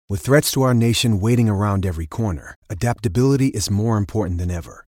With threats to our nation waiting around every corner, adaptability is more important than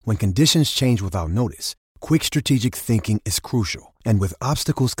ever. When conditions change without notice, quick strategic thinking is crucial. And with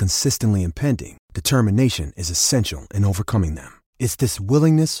obstacles consistently impending, determination is essential in overcoming them. It's this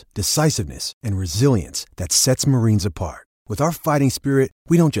willingness, decisiveness, and resilience that sets Marines apart. With our fighting spirit,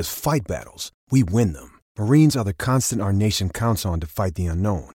 we don't just fight battles, we win them. Marines are the constant our nation counts on to fight the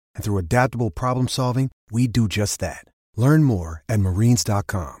unknown. And through adaptable problem solving, we do just that. Learn more at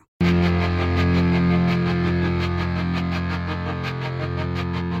marines.com.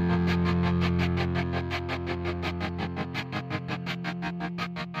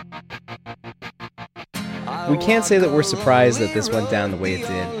 We can't say that we're surprised that this went down the way it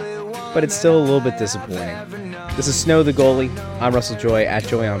did, but it's still a little bit disappointing. This is Snow the Goalie. I'm Russell Joy at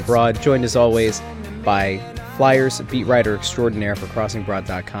Joy on Broad, joined as always by Flyers beat writer extraordinaire for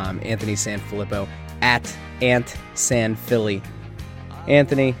CrossingBroad.com, Anthony Sanfilippo at AntSanPhilly.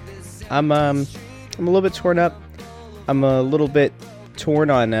 Anthony, I'm a little bit torn up. I'm a little bit torn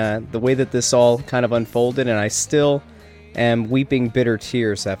on the way that this all kind of unfolded, and I still am weeping bitter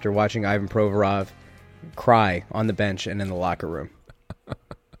tears after watching Ivan Provorov cry on the bench and in the locker room.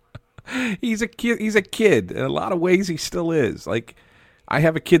 He's a kid. In a lot of ways, he still is. Like, I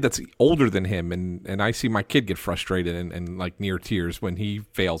have a kid that's older than him, and I see my kid get frustrated and like near tears when he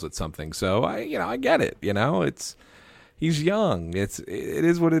fails at something. So I get it. He's young. It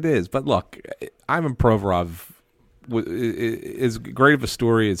is what it is. But look, Ivan Provorov is great of a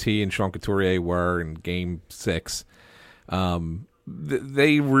story as he and Sean Couturier were in Game 6.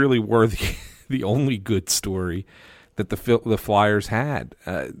 They really were the only good story that the Flyers had.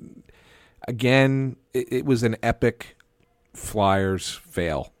 Again, it was an epic Flyers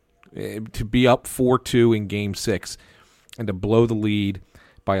fail. To be up 4-2 in Game 6 and to blow the lead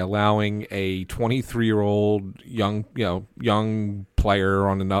by allowing a 23-year-old young player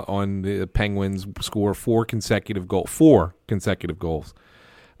on the Penguins score four consecutive goals,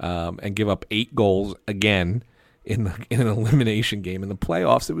 and give up 8 goals again in an elimination game in the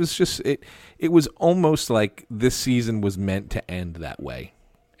playoffs. It was just it was almost like this season was meant to end that way,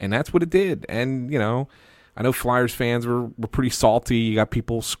 and that's what it did. And I know Flyers fans were pretty salty. You got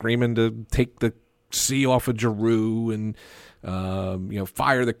people screaming to take the C off of Giroux and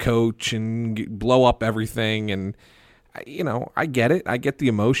fire the coach and blow up everything. And I get it. I get the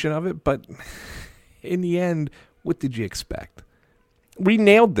emotion of it. But in the end, what did you expect? We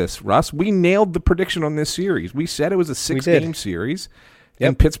nailed this, Russ. We nailed the prediction on this series. We said it was a 6-game series,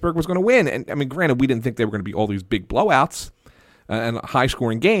 and Pittsburgh was going to win. And I mean, granted, we didn't think they were going to be all these big blowouts and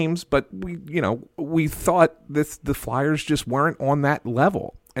high-scoring games, but we thought the Flyers just weren't on that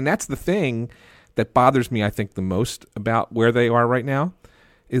level. And that's the thing that bothers me, I think, the most about where they are right now,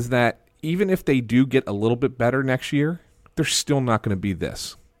 is that even if they do get a little bit better next year, they're still not going to be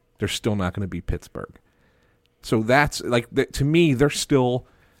this. They're still not going to be Pittsburgh. So that's to me, they're still.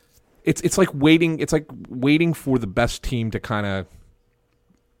 It's like waiting. It's like waiting for the best team to kind of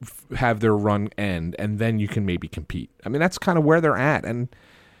have their run end, and then you can maybe compete. I mean, that's kind of where they're at, and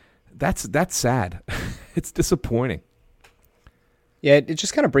that's sad. It's disappointing. Yeah, it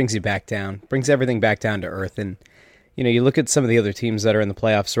just kind of brings you back down, brings everything back down to earth. And you look at some of the other teams that are in the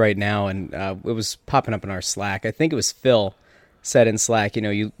playoffs right now, and it was popping up in our Slack. I think it was Phil said in Slack,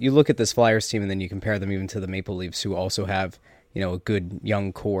 you look at this Flyers team and then you compare them even to the Maple Leafs, who also have, a good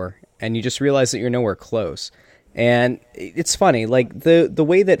young core, and you just realize that you're nowhere close. And it's funny, like the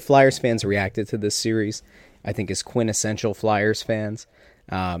way that Flyers fans reacted to this series, I think is quintessential Flyers fans.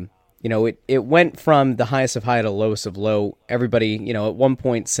 It went from the highest of high to lowest of low. Everybody, at one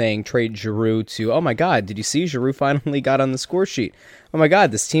point saying trade Giroux to, oh my God, did you see Giroux finally got on the score sheet? Oh my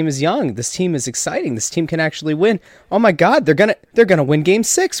God, this team is young. This team is exciting. This team can actually win. Oh my God, they're gonna win Game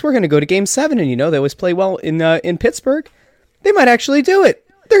 6. We're gonna go to Game 7, and they always play well in Pittsburgh. They might actually do it.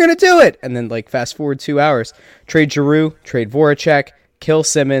 They're gonna do it. And then fast forward 2 hours, trade Giroux, trade Voracek, kill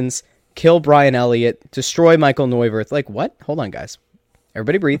Simmons, kill Brian Elliott, destroy Michael Neuwirth. Like what? Hold on, guys.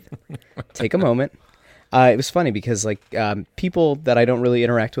 Everybody breathe. Take a moment. It was funny because people that I don't really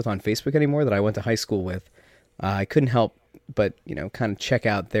interact with on Facebook anymore that I went to high school with, I couldn't help but kind of check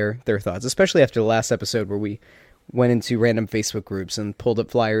out their thoughts, especially after the last episode where we went into random Facebook groups and pulled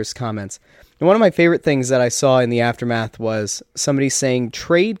up Flyers comments. And one of my favorite things that I saw in the aftermath was somebody saying,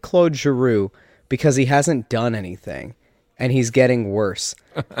 trade Claude Giroux because he hasn't done anything and he's getting worse.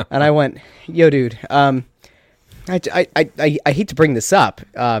 And I went, yo, dude, I hate to bring this up.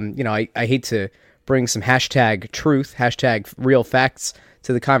 I hate to bring some hashtag truth, hashtag real facts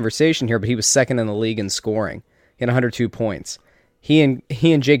to the conversation here, but he was second in the league in scoring. He had 102 points. He and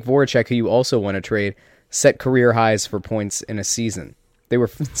Jake Voracek, who you also want to trade, set career highs for points in a season. They were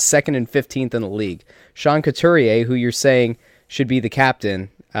second and 15th in the league. Sean Couturier, who you're saying should be the captain,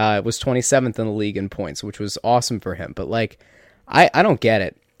 was 27th in the league in points, which was awesome for him. But like, I don't get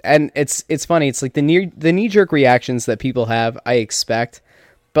it. And it's funny. It's like the knee-jerk reactions that people have, I expect.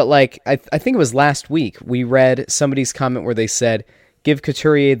 But like, I think it was last week, we read somebody's comment where they said, give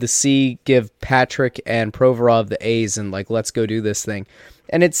Couturier the C, give Patrick and Provorov the A's, and like, let's go do this thing.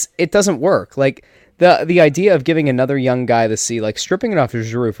 And it doesn't work. Like, the idea of giving another young guy the C, like stripping it off of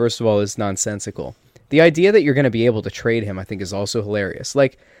Giroux, first of all, is nonsensical. The idea that you're going to be able to trade him, I think, is also hilarious.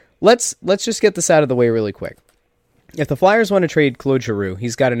 Like, let's just get this out of the way really quick. If the Flyers want to trade Claude Giroux,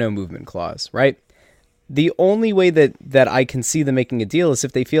 he's got a no movement clause, right? The only way that I can see them making a deal is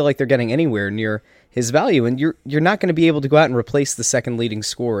if they feel like they're getting anywhere near his value, and you're not going to be able to go out and replace the second leading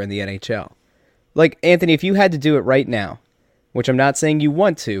scorer in the NHL. Like, Anthony, if you had to do it right now, which I'm not saying you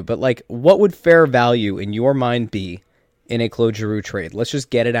want to, but like, what would fair value in your mind be in a Claude Giroux trade? Let's just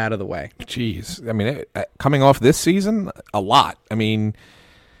get it out of the way. Jeez, I mean, coming off this season, a lot. I mean,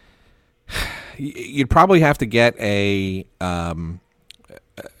 you'd probably have to get a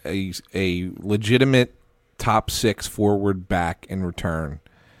legitimate top 6 forward back in return,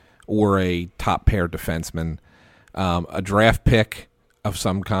 or a top pair defenseman, a draft pick of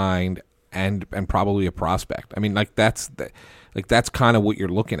some kind, and probably a prospect. I mean, like that's kind of what you're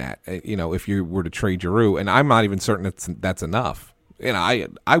looking at, you know, if you were to trade Giroux. And I'm not even certain that's enough. You know,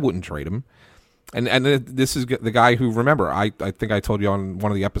 I wouldn't trade him. And this is the guy who, remember, I think I told you on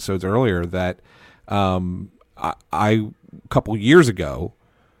one of the episodes earlier that I a couple years ago,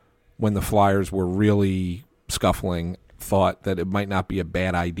 when the Flyers were really scuffling, thought that it might not be a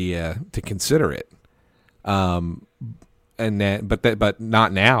bad idea to consider it. But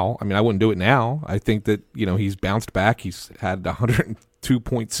not now. I mean, I wouldn't do it now. I think that, you know, he's bounced back. He's had a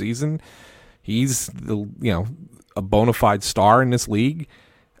 102-point season. He's a bona fide star in this league.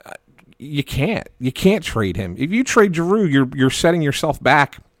 You can't trade him. If you trade Giroux, you're setting yourself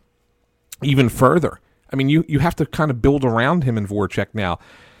back even further. I mean, you have to kind of build around him in Voracek now.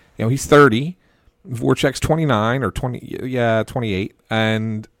 You know, he's 30. Voracek's 29 or 28,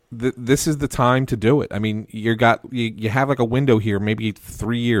 and this is the time to do it. I mean, you have like a window here, maybe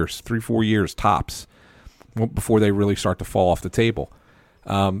 3-4 years tops, before they really start to fall off the table.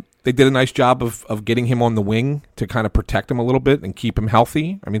 They did a nice job of getting him on the wing to kind of protect him a little bit and keep him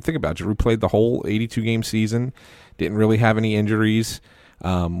healthy. I mean, think about it. Giroux played the whole 82-game season, didn't really have any injuries.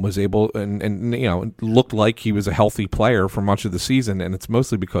 Was able and you know, it looked like he was a healthy player for much of the season, and it's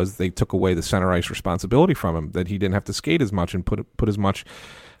mostly because they took away the center ice responsibility from him, that he didn't have to skate as much and put as much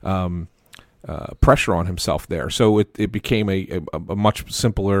pressure on himself there. So it became a much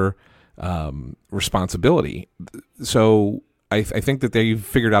simpler responsibility. So I think that they've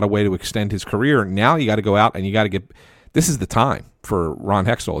figured out a way to extend his career. Now you got to go out and you got to get. This is the time for Ron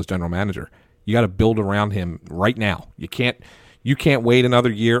Hextall as general manager. You got to build around him right now. You can't wait another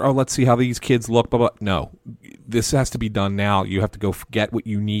year. Oh, let's see how these kids look. Blah, blah. No, this has to be done now. You have to go get what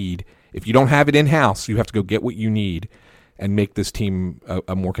you need. If you don't have it in-house, you have to go get what you need and make this team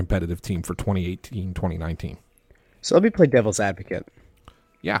a more competitive team for 2018, 2019. So let me play devil's advocate.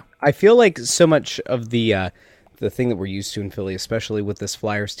 Yeah. I feel like so much of the thing that we're used to in Philly, especially with this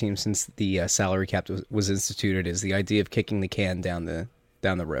Flyers team since the salary cap was instituted, is the idea of kicking the can down the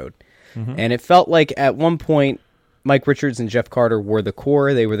road. Mm-hmm. And it felt like at one point, Mike Richards and Jeff Carter were the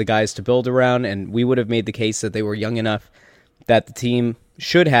core. They were the guys to build around, and we would have made the case that they were young enough that the team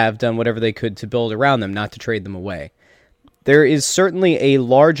should have done whatever they could to build around them, not to trade them away. There is certainly a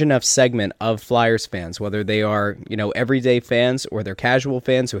large enough segment of Flyers fans, whether they are, you know, everyday fans or they're casual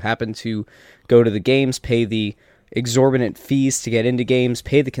fans who happen to go to the games, pay the exorbitant fees to get into games,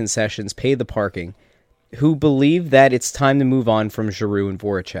 pay the concessions, pay the parking, who believe that it's time to move on from Giroux and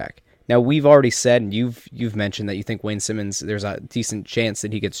Voracek. Now, we've already said, and you've mentioned that you think Wayne Simmons, there's a decent chance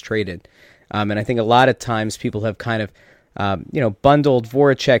that he gets traded. And I think a lot of times people have kind of, bundled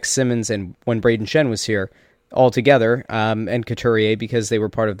Voracek, Simmons, and when Braden Shen was here, all together, and Couturier, because they were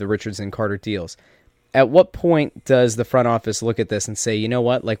part of the Richards and Carter deals. At what point does the front office look at this and say, you know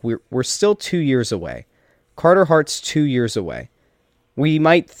what, like we're still 2 years away. Carter Hart's 2 years away. We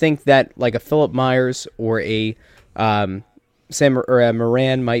might think that like a Philip Myers or a Sam or a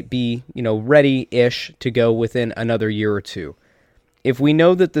Moran might be, you know, ready-ish to go within another year or two. If we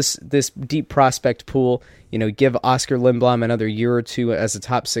know that this deep prospect pool, you know, give Oscar Lindblom another year or two as a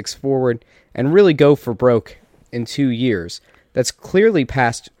top 6 forward and really go for broke in 2 years, that's clearly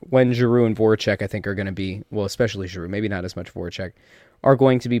past when Giroux and Voracek, I think, are going to be, well, especially Giroux, maybe not as much Voracek, are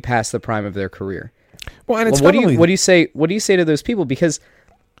going to be past the prime of their career. Well, and it's what do you say? What do you say to those people? Because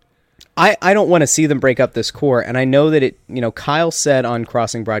I don't want to see them break up this core, and I know that Kyle said on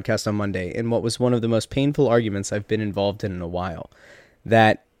Crossing Broadcast on Monday, in what was one of the most painful arguments I've been involved in a while,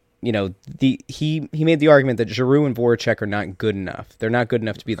 that he made the argument that Giroux and Voracek are not good enough. They're not good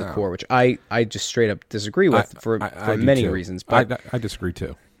enough to be the core, which I just straight up disagree with for many reasons. But I disagree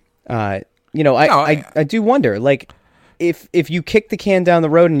too. I do wonder, like, if you kick the can down the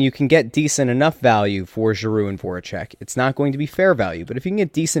road and you can get decent enough value for Giroux and Voracek, it's not going to be fair value. But if you can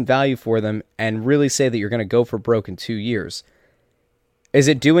get decent value for them and really say that you're going to go for broke in 2 years, is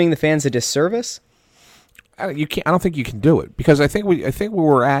it doing the fans a disservice? You can't. I don't think you can do it, because I think where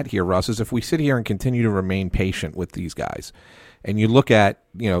we're at here, Russ, is if we sit here and continue to remain patient with these guys, and you look at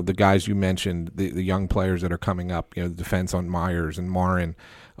the guys you mentioned, the young players that are coming up, the defense on Myers and Marin.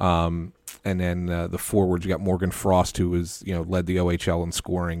 And then the forwards, you got Morgan Frost, who was led the OHL in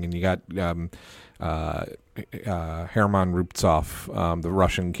scoring, and you got Herman Rubtsov, the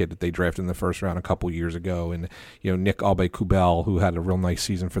Russian kid that they drafted in the first round a couple years ago, and Nick Aube-Kubel, who had a real nice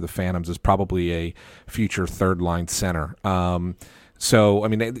season for the Phantoms, is probably a future third line center. So I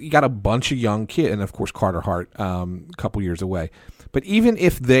mean, you got a bunch of young kids, and of course Carter Hart, a couple years away. But even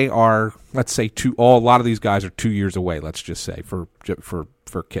if they are, let's say, a lot of these guys are 2 years away, let's just say for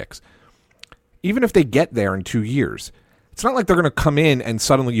kicks. Even if they get there in 2 years, it's not like they're going to come in and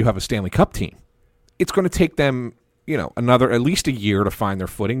suddenly you have a Stanley Cup team. It's going to take them, at least a year to find their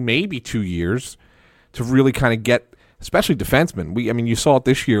footing, maybe 2 years to really kind of get, especially defensemen. You saw it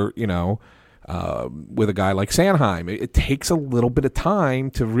this year, with a guy like Sanheim. It takes a little bit of time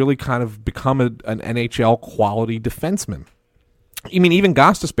to really kind of become an NHL quality defenseman. Even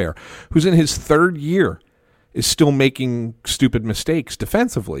Gostisbehere, who's in his third year, is still making stupid mistakes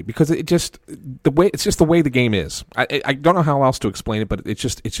defensively, because it's just the way the game is. I don't know how else to explain it, but it's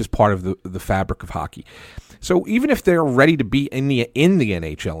just part of the fabric of hockey. So even if they're ready to be in the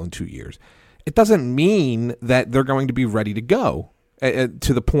NHL in 2 years, it doesn't mean that they're going to be ready to go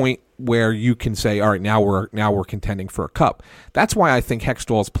to the point where you can say, all right, now we're contending for a cup. That's why I think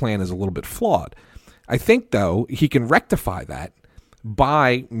Hextall's plan is a little bit flawed. I think, though, he can rectify that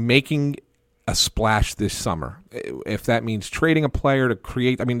by making a splash this summer. If that means trading a player to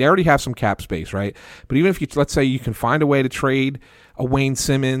create, they already have some cap space, right? But even if let's say you can find a way to trade a Wayne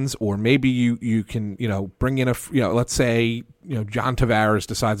Simmons, or maybe you can, bring in let's say, John Tavares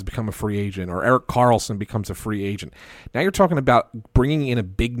decides to become a free agent, or Erik Karlsson becomes a free agent. Now you're talking about bringing in a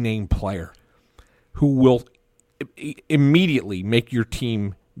big name player who will immediately make your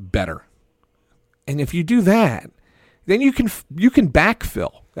team better. And if you do that, then you can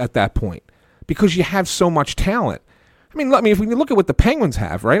backfill at that point, because you have so much talent. If we look at what the Penguins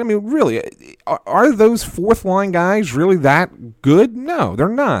have, right? Really, are those fourth line guys really that good? No, they're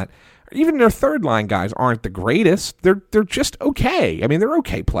not. Even their third line guys aren't the greatest. They're just okay. They're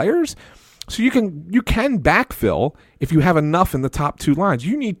okay players. So you can backfill if you have enough in the top two lines.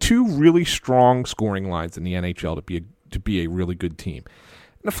 You need two really strong scoring lines in the NHL to be a really good team.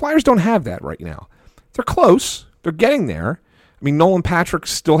 And the Flyers don't have that right now. They're close. They're getting there. Nolan Patrick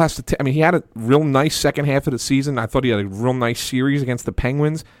still has to he had a real nice second half of the season. I thought he had a real nice series against the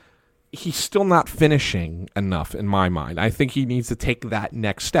Penguins. He's still not finishing enough in my mind. I think he needs to take that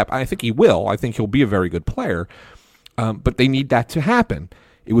next step. I think he will. I think he'll be a very good player. But they need that to happen.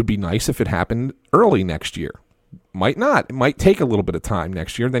 It would be nice if it happened early next year. Might not. It might take a little bit of time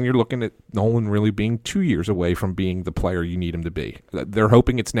next year. Then you're looking at Nolan really being 2 years away from being the player you need him to be. They're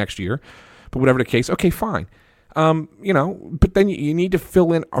hoping it's next year. But whatever the case, okay, fine. But then you need to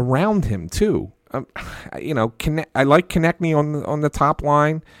fill in around him too. I like Konechny on the top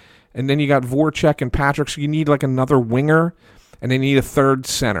line, and then you got Voracek and Patrick. So you need like another winger, and they need a third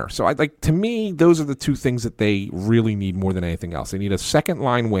center. So to me, those are the two things that they really need more than anything else. They need a second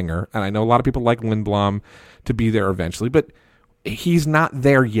line winger, and I know a lot of people like Lindblom to be there eventually, but he's not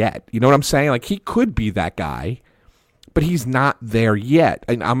there yet. You know what I'm saying? He could be that guy, but he's not there yet.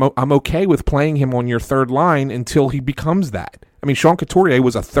 And I'm okay with playing him on your third line until he becomes that. Sean Couturier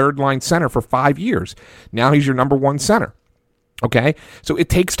was a third-line center for 5 years. Now he's your number one center. Okay? So it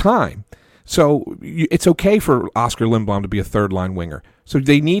takes time. So it's okay for Oscar Lindblom to be a third-line winger. So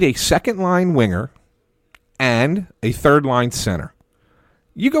they need a second-line winger and a third-line center.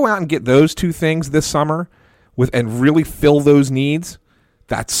 You go out and get those two things this summer and really fill those needs,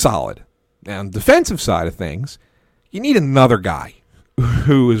 that's solid. Now, on the defensive side of things, you need another guy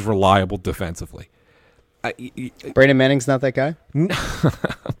who is reliable defensively. Brandon Manning's not that guy?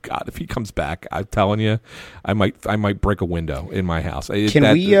 God, if he comes back, I'm telling you, I might break a window in my house.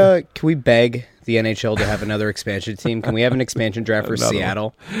 Can we beg the NHL to have another expansion team? Can we have an expansion draft for Another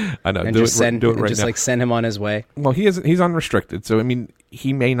Seattle? I know. And Do just send, it right just now. like send him on his way. Well, he's unrestricted, so I mean,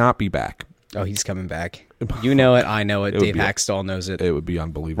 he may not be back. Oh, he's coming back. You know it. I know it. Dave be- Haxtell knows it. It would be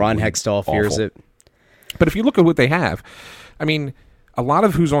unbelievable. Ron Hextall fears awful. it. But if you look at what they have, I mean, a lot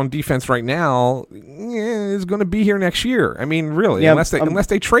of who's on defense right now is going to be here next year. I mean, really, Yeah, unless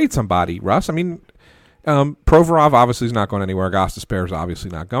they trade somebody, Russ. I mean, Provorov obviously is not going anywhere. Gostisbehere is obviously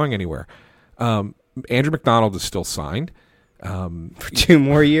not going anywhere. Andrew McDonald is still signed For 2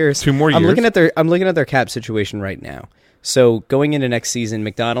 more years. 2 more I'm years. looking at their cap situation right now. So going into next season,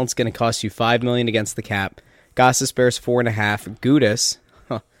 McDonald's going to cost you $5 million against the cap. Gostisbehere's $4.5 million.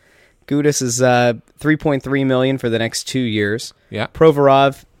 Gudis is $3.3 million for the next 2 years. Yeah.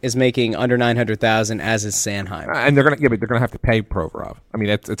 Provorov is making under $900,000, as is Sanheim. and they're going to have to pay Provorov. I mean,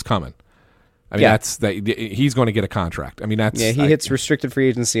 it's coming. I mean, Yeah. he's going to get a contract. I mean, that's Yeah, he hits restricted free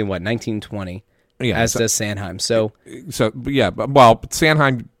agency in 1920. Yeah, as does Sanheim. So but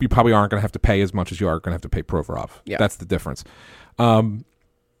Sanheim, you probably aren't going to have to pay as much as you are going to have to pay Provorov. Yeah. That's the difference. I'm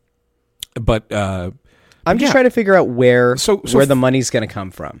just trying to figure out where the money's going to come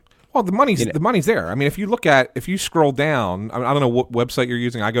from. Well, the money's there. I mean, if you scroll down, I don't know what website you're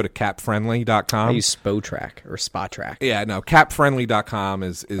using. I go to capfriendly.com. I use Spotrac or Spotrac. Yeah, no, capfriendly.com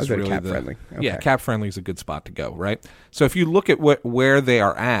is I'll go to really Cap Friendly. Okay. Yeah, Cap Friendly is a good spot to go, right? So if you look at where they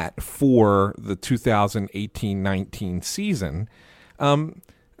are at for the 2018-19 season,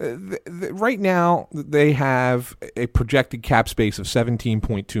 right now they have a projected cap space of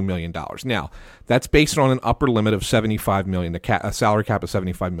 $17.2 million. Now, that's based on an upper limit of $75 million, a salary cap of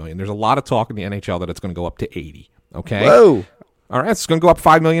 $75 million. There's a lot of talk in the NHL that it's going to go up to $80. Okay. Whoa. All right, it's going to go up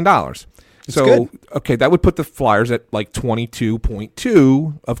 $5 million. So, good. okay, that would put the Flyers at like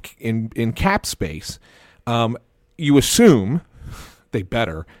 22.2 in cap space. You assume they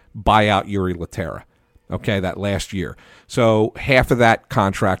better buy out Yuri Laterra, okay, that last year. So half of that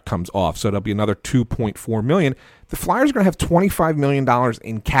contract comes off. So there'll be another $2.4 million. The Flyers are going to have $25 million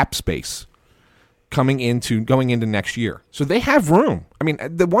in cap space going into next year. So they have room. I mean,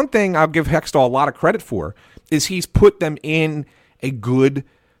 the one thing I'll give Hextall a lot of credit for is he's put them in a good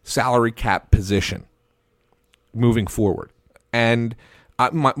salary cap position moving forward. And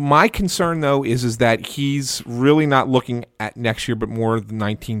my concern, though, is that he's really not looking at next year but more the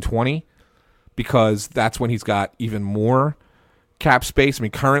 1920, because that's when he's got even more cap space. I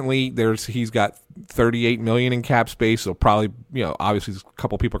mean, currently he's got $38 million in cap space. So probably, obviously a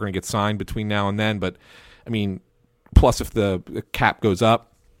couple people are going to get signed between now and then. But I mean, plus if the cap goes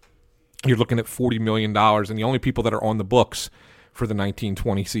up, you're looking at $40 million. And the only people that are on the books for the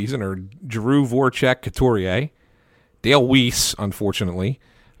 1920 season are Giroux, Voracek, Couturier, Dale Weiss, unfortunately.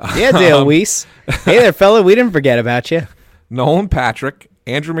 Yeah, Dale Weiss. Hey there, fella. We didn't forget about you. Nolan Patrick,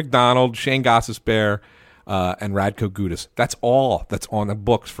 Andrew McDonald, Shane Gostisbehere, and Radko Gudas. That's all that's on the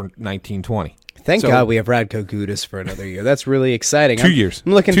books for 1920. Thank God we have Radko Gudas for another year. That's really exciting. 2 years.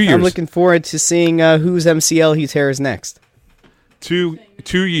 I'm looking 2 years. I'm looking forward to seeing whose MCL he tears next. 2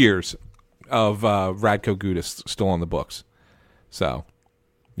 years of Radko Gudas still on the books. So,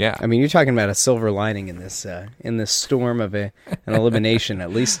 yeah. I mean, you're talking about a silver lining in this storm of an elimination.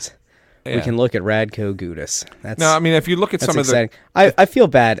 At least we can look at Radko Gudas. No, I mean, if you look at some exciting. of I feel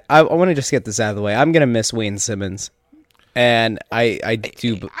bad. I want to just get this out of the way. I'm going to miss Wayne Simmons, and I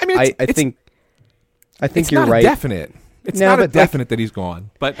do. I mean, I think it's you're not right. Definite. It's not a definite that he's gone,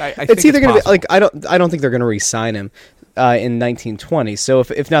 but I think it's either going to be possible. like I don't think they're going to re-sign him in 1920. So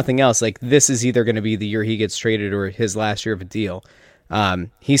if nothing else, like this is either going to be the year he gets traded or his last year of a deal.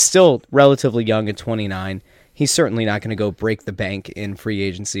 He's still relatively young at 29. He's certainly not going to go break the bank in free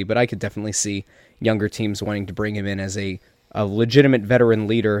agency, but I could definitely see younger teams wanting to bring him in as a legitimate veteran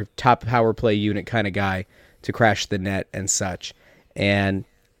leader, top power play unit kind of guy to crash the net and such. And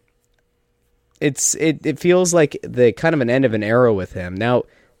it feels like the kind of an end of an era with him. Now,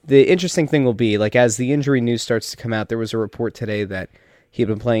 the interesting thing will be, like, as the injury news starts to come out, there was a report today that he had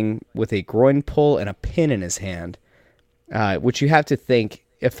been playing with a groin pull and a pin in his hand, which you have to think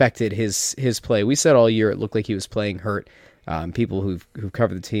affected his play. We said all year it looked like he was playing hurt. People who've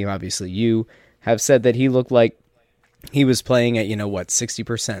covered the team, obviously you, have said that he looked like he was playing at,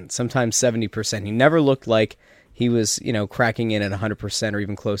 60%, sometimes 70%. He never looked like he was, cracking in at 100% or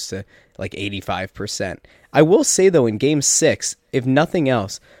even close to like 85%. I will say, though, in Game 6, if nothing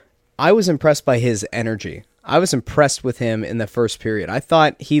else, I was impressed by his energy. I was impressed with him in the first period. I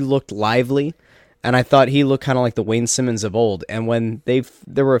thought he looked lively, and I thought he looked kind of like the Wayne Simmons of old. And when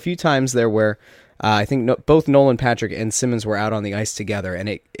there were a few times there where I think both Nolan Patrick and Simmons were out on the ice together, and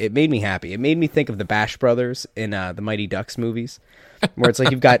it made me happy. It made me think of the Bash Brothers in the Mighty Ducks movies, where it's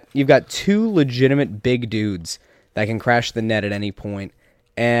like you've got two legitimate big dudes that can crash the net at any point,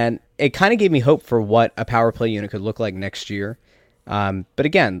 and it kind of gave me hope for what a power play unit could look like next year. But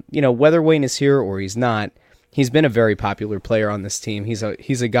again, whether Wayne is here or he's not, he's been a very popular player on this team. He's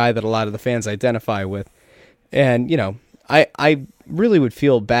a guy that a lot of the fans identify with, and I really would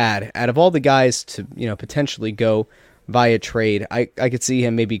feel bad out of all the guys to potentially go via trade. I could see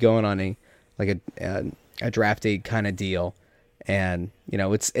him maybe going on a draft aid kind of deal, and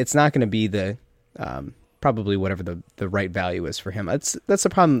it's not going to be the probably whatever the right value is for him. That's the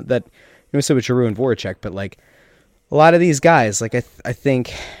problem that so with Giroux and Voracek, but like a lot of these guys, like I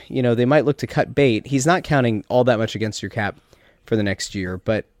think they might look to cut bait. He's not counting all that much against your cap for the next year,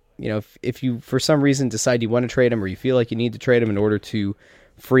 but if you, for some reason, decide you want to trade him or you feel like you need to trade him in order to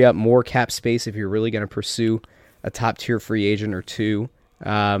free up more cap space if you're really going to pursue a top-tier free agent or two,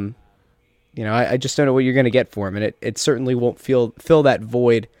 I just don't know what you're going to get for him, and it certainly won't fill that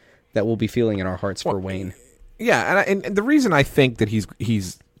void that we'll be feeling in our hearts for Wayne. Yeah, and the reason I think that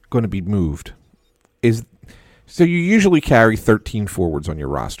he's going to be moved is... So you usually carry 13 forwards on your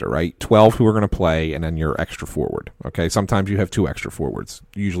roster, right? 12 who are going to play, and then your extra forward. Okay, sometimes you have 2 extra forwards,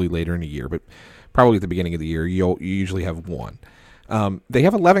 usually later in the year, but probably at the beginning of the year, you usually have 1. They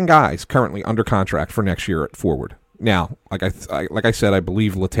have 11 guys currently under contract for next year at forward. Now, like I said, I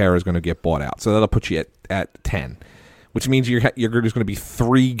believe Laterra is going to get bought out, so that'll put you at 10, which means there's going to be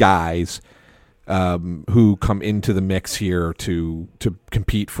 3 guys who come into the mix here to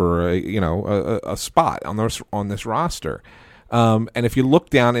compete for a spot on this roster, and if you look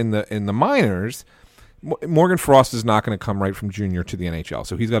down in the minors, Morgan Frost is not going to come right from junior to the NHL,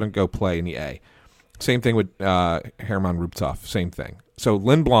 so he's going to go play in the A. Same thing with Herman Ruptoff, same thing. So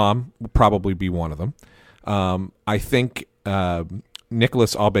Lindblom will probably be one of them. I think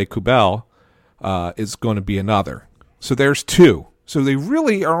Nicholas Aube-Kubel is going to be another. So there's 2. So they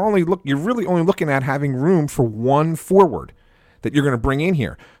really are you're really only looking at having room for 1 forward that you're going to bring in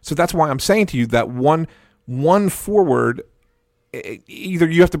here. So that's why I'm saying to you that one forward, either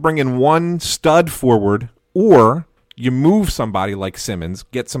you have to bring in 1 stud forward, or you move somebody like Simmons,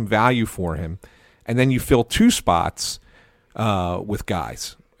 get some value for him, and then you fill 2 spots with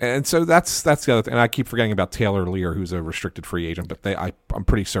guys. And so that's the other thing. And I keep forgetting about Taylor Lear, who's a restricted free agent, but I'm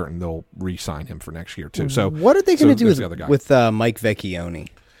pretty certain they'll re-sign him for next year too. So what are they going to do with Mike Vecchione?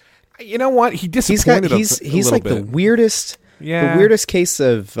 You know what? He disappointed he's like the weirdest case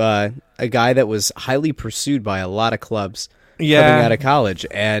of a guy that was highly pursued by a lot of clubs coming out of college,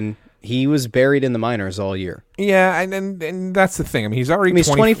 and he was buried in the minors all year. Yeah, and that's the thing. I mean, he's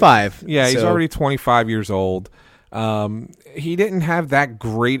 25. Yeah, he's already 25 years old. He didn't have that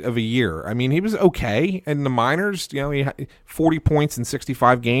great of a year. I mean, he was okay in the minors. He had 40 points in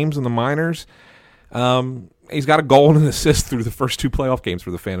 65 games in the minors. He's got a goal and an assist through the first 2 playoff games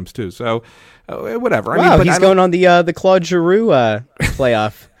for the Phantoms too. So whatever. Wow, he's going on the Claude Giroux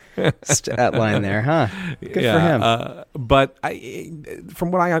playoff stat line there, huh? Good for him. But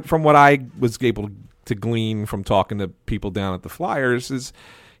from what I was able to glean from talking to people down at the Flyers is,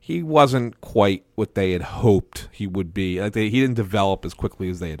 he wasn't quite what they had hoped he would be. He didn't develop as quickly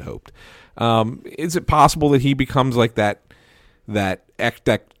as they had hoped. Is it possible that he becomes like that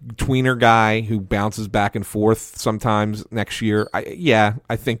tweener guy who bounces back and forth sometimes next year?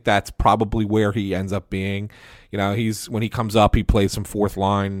 I think that's probably where he ends up being. When he comes up, he plays some fourth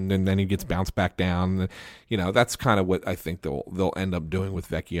line, and then he gets bounced back down. That's kind of what I think they'll end up doing with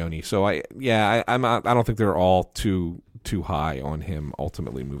Vecchione. So I don't think they're all too high on him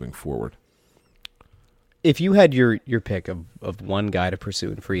ultimately moving forward. If you had your pick of one guy to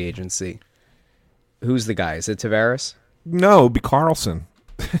pursue in free agency, who's the guy? Is it Tavares? No, it'd be Carlson.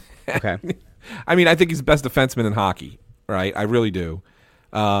 Okay. I mean, I think he's the best defenseman in hockey, right? I really do.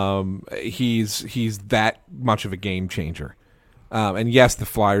 He's that much of a game changer. And yes, the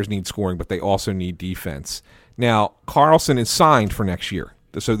Flyers need scoring, but they also need defense. Now, Carlson is signed for next year,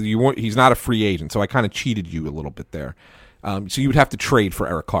 so he's not a free agent. So I kind of cheated you a little bit there. So you would have to trade for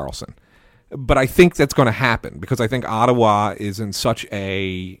Erik Karlsson. But I think that's going to happen because I think Ottawa is in such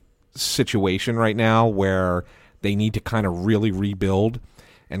a situation right now where they need to kind of really rebuild.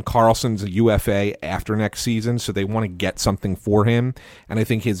 And Carlson's a UFA after next season, so they want to get something for him. And I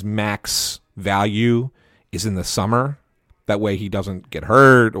think his max value is in the summer. That way he doesn't get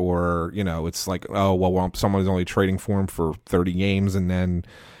hurt or, it's like, someone's only trading for him for 30 games and then,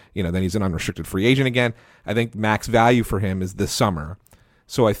 then he's an unrestricted free agent again. I think max value for him is this summer.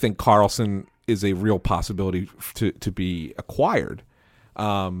 So I think Karlsson is a real possibility to be acquired.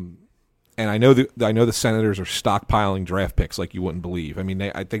 And And I know the Senators are stockpiling draft picks like you wouldn't believe. I mean,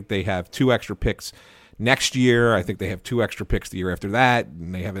 I think they have 2 extra picks next year. I think they have 2 extra picks the year after that,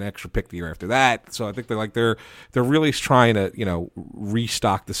 and they have an extra pick the year after that. So I think they're really trying to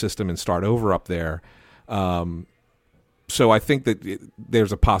restock the system and start over up there. So I think that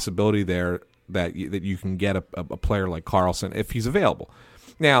there's a possibility there that you can get a player like Karlsson if he's available.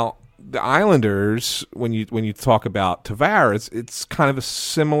 Now, the Islanders, when you talk about Tavares, it's kind of a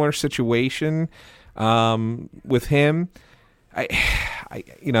similar situation with him.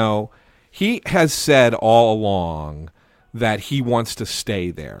 He has said all along that he wants to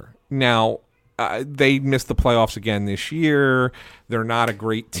stay there. Now, they missed the playoffs again this year. They're not a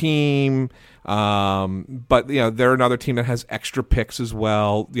great team, but they're another team that has extra picks as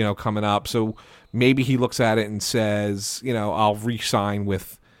well, coming up. So maybe he looks at it and says, I'll re-sign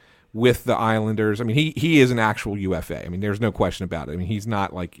with the Islanders. I mean, he is an actual UFA. I mean, there's no question about it. I mean, he's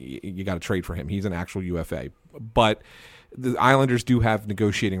not like you got to trade for him. He's an actual UFA. But the Islanders do have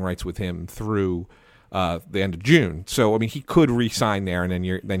negotiating rights with him through the end of June. So, I mean, he could re-sign there,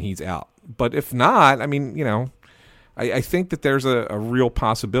 and then he's out. But if not, I mean, I think that there's a real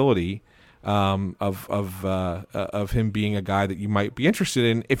possibility of him being a guy that you might be interested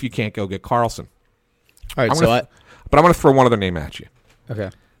in if you can't go get Karlsson. All right, but I'm going to throw one other name at you. Okay.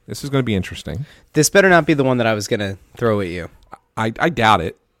 This is going to be interesting. This better not be the one that I was going to throw at you. I doubt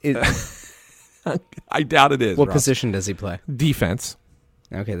it. I doubt it is. What Rob. Position does he play? Defense.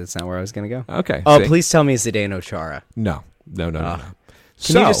 Okay, that's not where I was going to go. Okay. Oh, please tell me Zdeno Chara. No. No.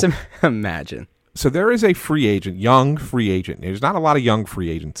 Can you just imagine? So there is a free agent, young free agent. There's not a lot of young free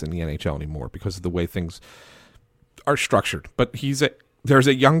agents in the NHL anymore because of the way things are structured. But there's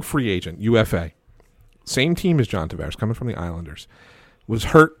a young free agent, UFA. Same team as John Tavares, coming from the Islanders. Was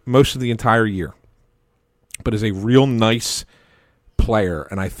hurt most of the entire year, but is a real nice player,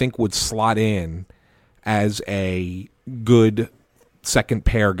 and I think would slot in as a good second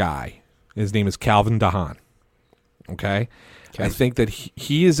pair guy. His name is Calvin DeHaan. Okay? I think that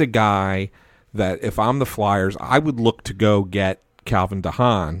he is a guy that if I'm the Flyers, I would look to go get Calvin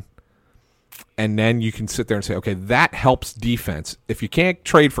DeHaan, and then you can sit there and say, okay, that helps defense. If you can't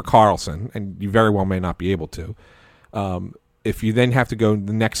trade for Karlsson, and you very well may not be able to, if you then have to go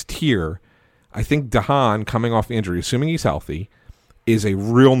the next tier, I think DeHaan, coming off the injury, assuming he's healthy, is a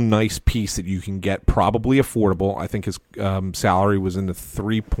real nice piece that you can get, probably affordable. I think his salary was in the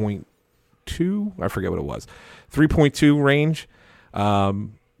 3.2, I forget what it was, 3.2 range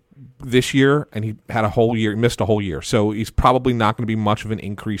this year, and he had missed a whole year. So he's probably not going to be much of an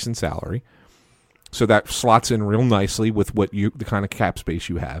increase in salary. So that slots in real nicely with the kind of cap space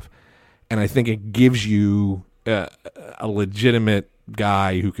you have. And I think it gives you a legitimate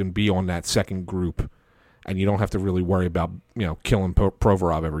guy who can be on that second group, and you don't have to really worry about killing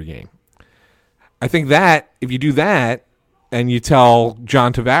Provorov every game. I think that if you do that and you tell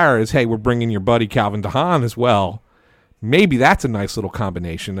John Tavares, hey, we're bringing your buddy Calvin DeHaan as well, maybe that's a nice little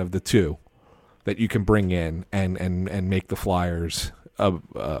combination of the two that you can bring in and make the Flyers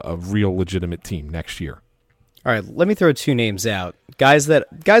a real legitimate team next year. All right, let me throw 2 names out. Guys that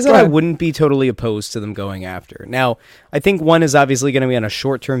I wouldn't be totally opposed to them going after. Now, I think one is obviously going to be on a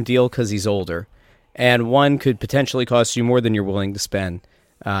short-term deal because he's older, and one could potentially cost you more than you're willing to spend,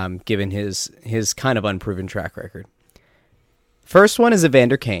 given his kind of unproven track record. First one is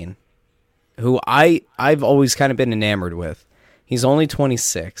Evander Kane, who I've always kind of been enamored with. He's only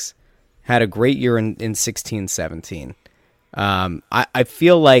 26, had a great year in 16-17. I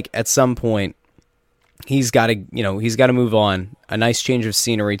feel like at some point he's got to move on. A nice change of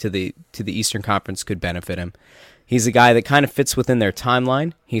scenery to the Eastern Conference could benefit him. He's a guy that kind of fits within their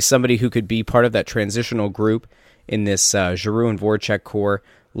timeline. He's somebody who could be part of that transitional group in this Giroux and Voracek core,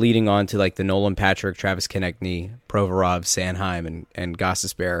 leading on to like the Nolan Patrick, Travis Konechny, Provorov, Sanheim, and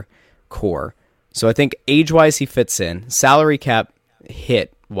Gostisbehere core. So I think age-wise he fits in. Salary cap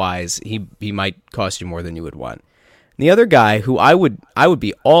hit-wise, he might cost you more than you would want. And the other guy who I would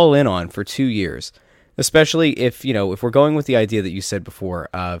be all in on for 2 years, especially if we're going with the idea that you said before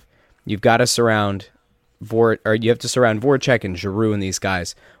of you've got to surround you have to surround Voracek and Giroux and these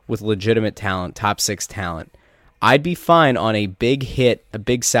guys with legitimate talent, top 6 talent. I'd be fine on a big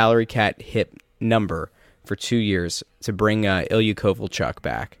salary cap hit number for 2 years to bring Ilya Kovalchuk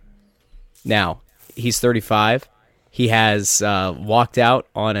back. Now, he's 35. He has walked out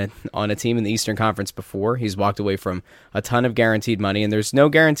on a team in the Eastern Conference before. He's walked away from a ton of guaranteed money, and there's no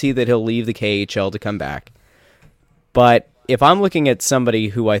guarantee that he'll leave the KHL to come back. But if I'm looking at somebody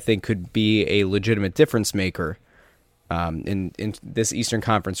who I think could be a legitimate difference maker in this Eastern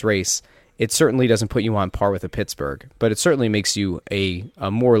Conference race, it certainly doesn't put you on par with a Pittsburgh, but it certainly makes you a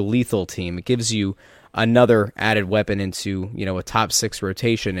more lethal team. It gives you another added weapon into, a top 6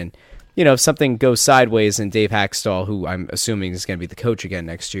 rotation. And, if something goes sideways and Dave Hackstall, who I'm assuming is going to be the coach again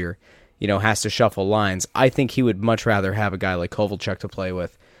next year, has to shuffle lines, I think he would much rather have a guy like Kovalchuk to play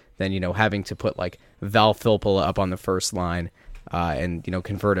with than, having to put like Val Filppula up on the first line and,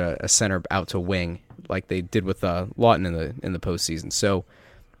 convert a center out to wing like they did with Lawton in the postseason. So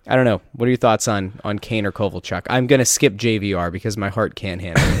I don't know. What are your thoughts on Kane or Kovalchuk? I'm going to skip JVR because my heart can't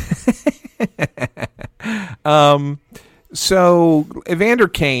handle it. So Evander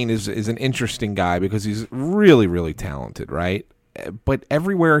Kane is an interesting guy because he's really, really talented, right? But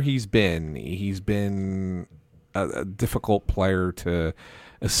everywhere he's been a difficult player to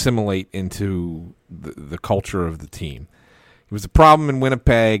assimilate into the culture of the team. He was a problem in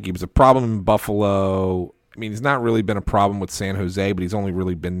Winnipeg. He was a problem in Buffalo. I mean, he's not really been a problem with San Jose, but he's only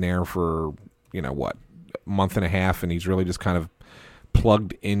really been there for, a month and a half, and he's really just kind of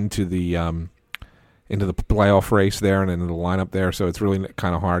plugged into the playoff race there and into the lineup there, so it's really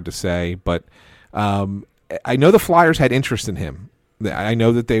kind of hard to say. But I know the Flyers had interest in him. I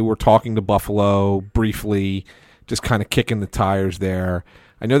know that they were talking to Buffalo briefly, just kind of kicking the tires there.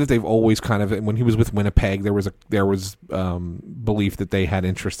 I know that they've always kind of, when he was with Winnipeg, there was belief that they had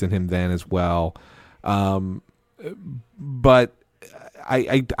interest in him then as well. But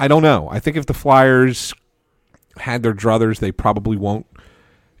I don't know. I think if the Flyers had their druthers, they probably won't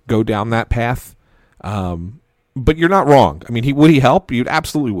go down that path. But you're not wrong. I mean, would he help? He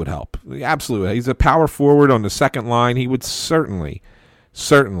absolutely would help. Absolutely. He's a power forward on the second line. He would certainly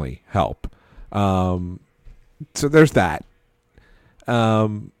help. So there's that. As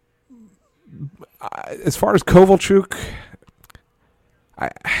far as Kovalchuk,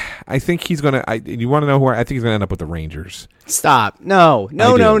 I think he's going to. You want to know where? I think he's going to end up with the Rangers. Stop! No.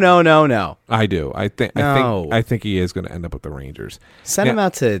 I do. I think he is going to end up with the Rangers. Send him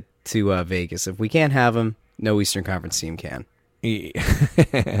out to Vegas. If we can't have him, no Eastern Conference team can.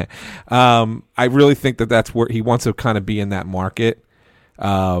 I really think that's where he wants to kind of be in that market,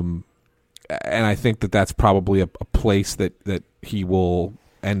 and I think that's probably a place that he will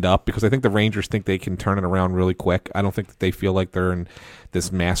end up, because I think the Rangers think they can turn it around really quick. I don't think that they feel like they're in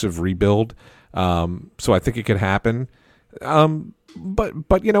this massive rebuild, so I think it could happen.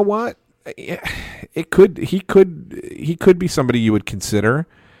 But you know what? He could be somebody you would consider.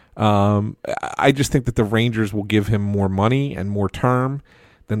 I just think that the Rangers will give him more money and more term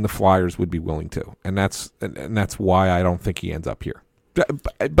than the Flyers would be willing to, and that's why I don't think he ends up here.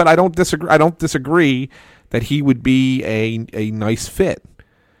 But I don't disagree. I don't disagree that he would be a nice fit.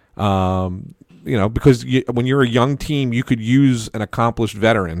 Because when you're a young team, you could use an accomplished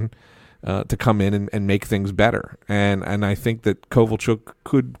veteran to come in and make things better. And I think that Kovalchuk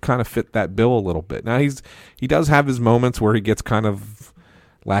could kind of fit that bill a little bit. Now he does have his moments where he gets kind of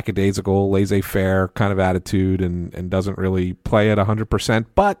lackadaisical, laissez-faire kind of attitude and doesn't really play at 100%,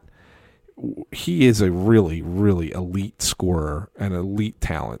 but he is a really, really elite scorer and elite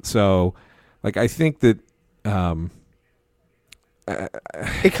talent. So, I think that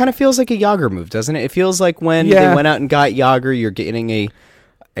it kind of feels like a Jágr move, doesn't it? It feels like when they went out and got Jágr, you're getting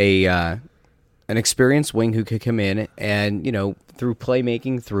an experienced wing who could come in and, through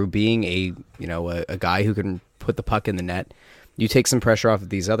playmaking, through being a guy who can put the puck in the net, you take some pressure off of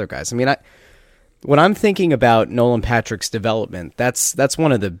these other guys. I mean, when I'm thinking about Nolan Patrick's development, that's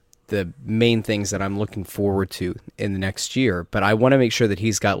one of the main things that I'm looking forward to in the next year. But I want to make sure that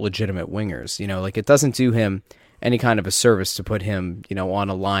he's got legitimate wingers. It doesn't do him any kind of a service to put him, on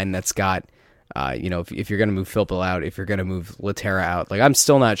a line that's got, if you're going to move Filppula out, if you're going to move Laterra out. I'm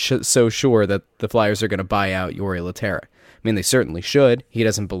still not so sure that the Flyers are going to buy out Jori Laterra. I mean, they certainly should. He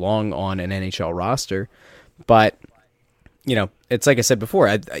doesn't belong on an NHL roster. But, it's like I said before,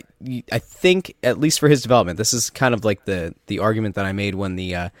 I think, at least for his development, this is kind of like the argument that I made when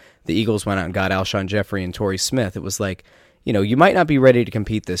the Eagles went out and got Alshon Jeffrey and Torrey Smith. It was like, you might not be ready to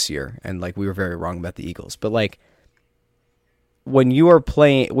compete this year. And, we were very wrong about the Eagles. But, when you are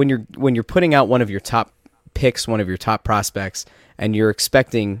playing, when you're putting out one of your top picks, one of your top prospects, and you're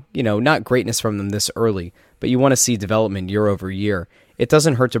expecting, not greatness from them this early, but you want to see development year over year, it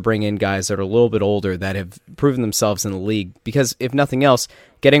doesn't hurt to bring in guys that are a little bit older that have proven themselves in the league, because if nothing else,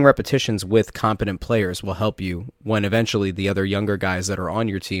 getting repetitions with competent players will help you when eventually the other younger guys that are on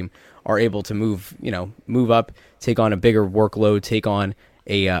your team are able to move up, take on a bigger workload, take on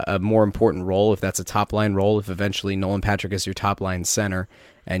a more important role, if that's a top-line role, if eventually Nolan Patrick is your top-line center,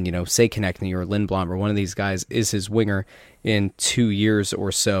 and, say Konechny or Lindblom or one of these guys is his winger in 2 years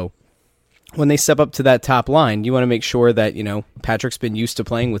or so. when they step up to that top line, you want to make sure that, Patrick's been used to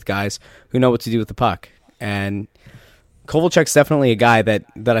playing with guys who know what to do with the puck. And Kovalchuk's definitely a guy that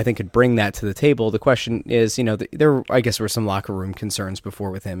I think could bring that to the table. The question is, there I guess were some locker room concerns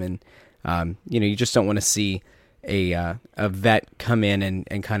before with him, and you just don't want to see a vet come in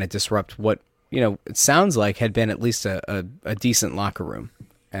and kind of disrupt what it sounds like had been at least a decent locker room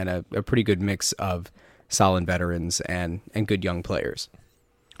and a pretty good mix of solid veterans and good young players.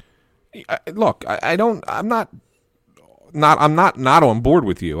 Look, I'm not on board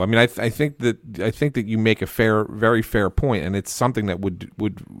with you. I mean, I think that you make a very fair point, and it's something that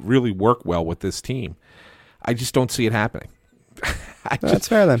would really work well with this team. I just don't see it happening. That's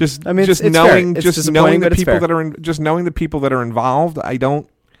fair then. Just knowing the people that are knowing the people that are involved. I don't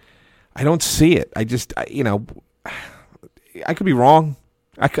see it. I could be wrong.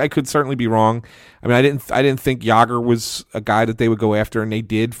 I could certainly be wrong. I mean, I didn't think Jágr was a guy that they would go after, and they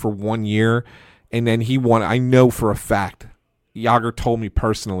did for 1 year, and then he wanted. I know for a fact, Jágr told me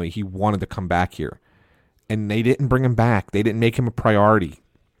personally he wanted to come back here, and they didn't bring him back. They didn't make him a priority,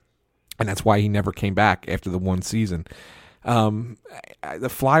 and that's why he never came back after the one season. The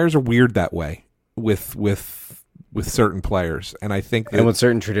Flyers are weird that way with certain players, and I think and with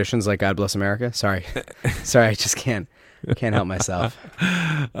certain traditions like God Bless America. Sorry, I just can't help myself.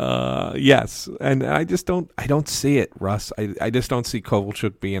 Yes, and I don't see it, Russ. I just don't see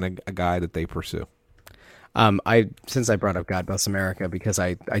Kovalchuk being a guy that they pursue. Since I brought up God Bless America, because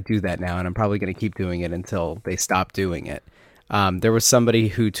I do that now, and I'm probably going to keep doing it until they stop doing it. There was somebody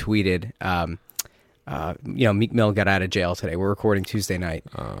who tweeted, Meek Mill got out of jail today. We're recording Tuesday night,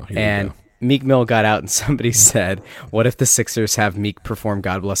 and Meek Mill got out, and somebody said, "What if the Sixers have Meek perform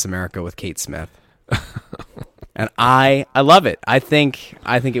God Bless America with Kate Smith?" And I love it. I think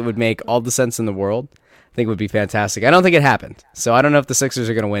it would make all the sense in the world. I think it would be fantastic. I don't think it happened, so I don't know if the Sixers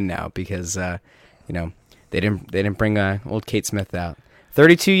are going to win now because they didn't bring old Kate Smith out.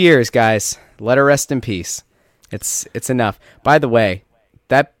 32 years, guys. Let her rest in peace. It's enough. By the way,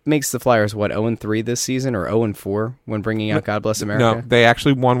 that makes the Flyers, 0-3 this season or 0-4 when bringing out God Bless America? No, they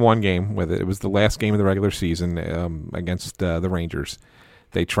actually won one game with it. It was the last game of the regular season against the Rangers.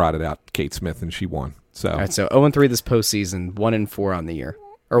 They trotted out Kate Smith, and she won. So, all right, so 0-3 this postseason, 1-4 on the year.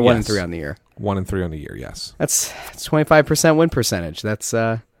 Or 1-3 on the year. 1-3 on the year, yes. That's 25% win percentage. That's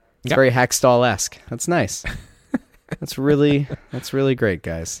very Hackstall-esque. That's nice. That's really great,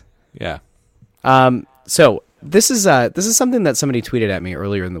 guys. Yeah. So this is something that somebody tweeted at me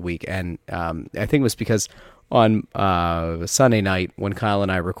earlier in the week, and I think it was because on Sunday night when Kyle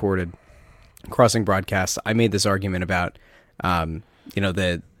and I recorded Crossing Broadcast, I made this argument about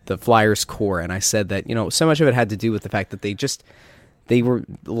the Flyers core, and I said that so much of it had to do with the fact that they were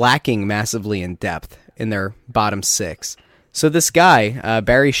lacking massively in depth in their bottom six. So this guy,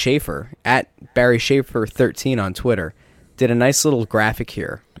 Barry Schaefer, at Barry Schaefer 13 on Twitter, did a nice little graphic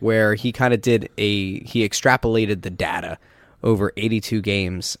here where he kind of he extrapolated the data over 82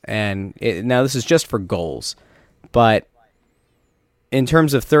 games. And now this is just for goals, but in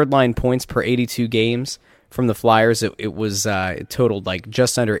terms of third line points per 82 games from the Flyers, it totaled like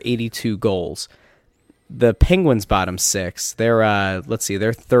just under 82 goals. The Penguins' bottom six, their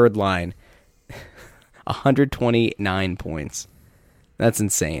third line, 129 points. That's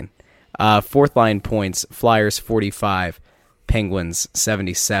insane. Fourth line points, Flyers 45, Penguins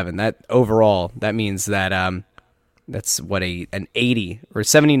 77. That overall, that means that that's an 80 or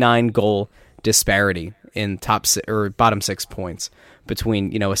 79 goal disparity in bottom 6 points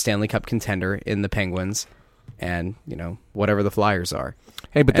between a Stanley Cup contender in the Penguins and whatever the Flyers are.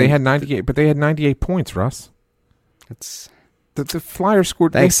 Hey, but they had 98. But they had 98 points, Russ. It's the Flyers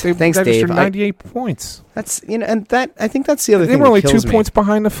scored. Thanks, Dave. 98 points. That's and that I think that's the other thing. They were only 2 me. points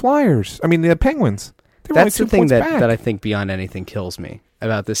behind the Flyers. I mean, the Penguins. That's the thing that I think beyond anything kills me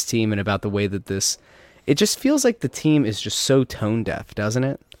about this team and about the way that it just feels like the team is just so tone deaf, doesn't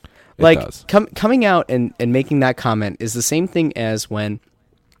it? Like coming out and making that comment is the same thing as when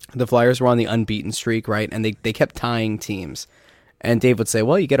the Flyers were on the unbeaten streak, right? And they kept tying teams. And Dave would say,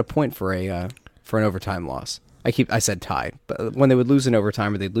 "Well, you get a point for an overtime loss." I said tie, but when they would lose in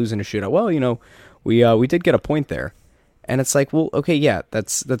overtime or they'd lose in a shootout, well, we did get a point there. And it's like, well, okay, yeah,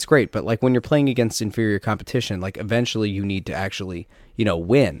 that's great, but like when you're playing against inferior competition, like eventually you need to actually,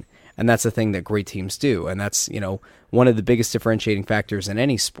 win. And that's the thing that great teams do. And that's, one of the biggest differentiating factors in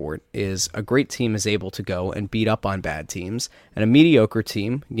any sport is a great team is able to go and beat up on bad teams. And a mediocre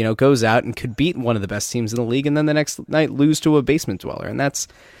team, goes out and could beat one of the best teams in the league and then the next night lose to a basement dweller. And that's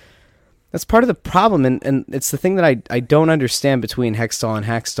part of the problem. And it's the thing that I don't understand between Hextall and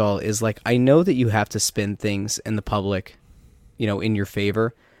Hackstall is like, I know that you have to spin things in the public, in your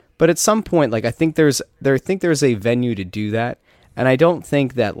favor. But at some point, like I think there's a venue to do that, and I don't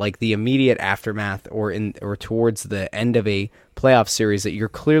think that like the immediate aftermath or towards the end of a playoff series that you're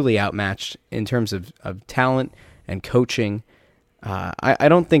clearly outmatched in terms of talent and coaching. I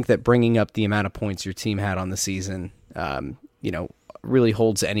don't think that bringing up the amount of points your team had on the season, really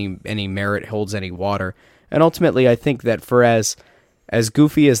holds any merit, holds any water. And ultimately, I think that for as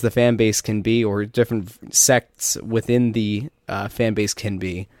goofy as the fan base can be, or different sects within the fan base can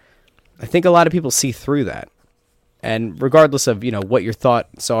be, I think a lot of people see through that. And regardless of what your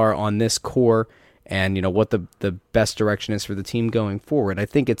thoughts are on this core and what the best direction is for the team going forward, I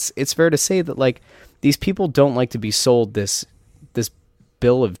think it's fair to say that like these people don't like to be sold this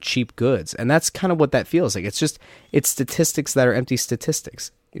bill of cheap goods, and that's kind of what that feels like. It's statistics that are empty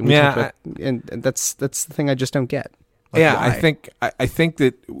statistics. And that's the thing I just don't get. Like, yeah, why? I think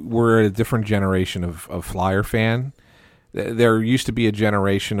that we're a different generation of Flyer fan. There used to be a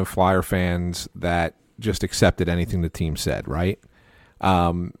generation of Flyer fans that just accepted anything the team said, right?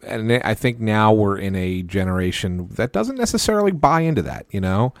 And I think now we're in a generation that doesn't necessarily buy into that,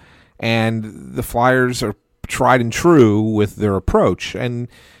 and the Flyers are tried and true with their approach. And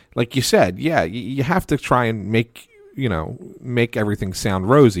like you said, yeah, you have to try and make everything sound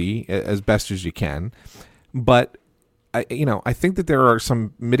rosy as best as you can. But I think that there are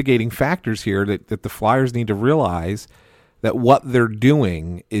some mitigating factors here that the Flyers need to realize that what they're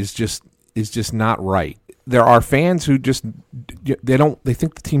doing is just not right. There are fans who they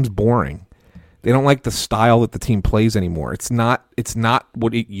think the team's boring. They don't like the style that the team plays anymore. It's not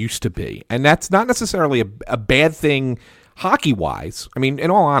what it used to be. And that's not necessarily a bad thing hockey-wise. I mean,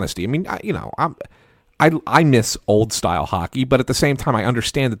 in all honesty, I miss old-style hockey, but at the same time, I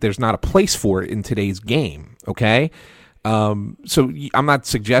understand that there's not a place for it in today's game, okay? So I'm not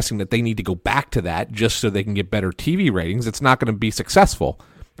suggesting that they need to go back to that just so they can get better TV ratings. It's not going to be successful,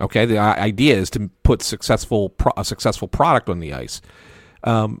 okay? The idea is to put a successful product on the ice.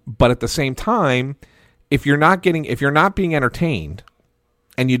 But at the same time, if you're not being entertained,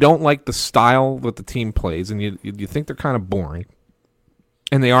 and you don't like the style that the team plays, and you think they're kind of boring,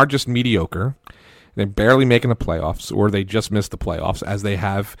 and they are just mediocre, they're barely making the playoffs, or they just missed the playoffs, as they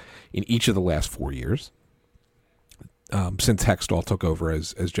have in each of the last 4 years, since Hextall took over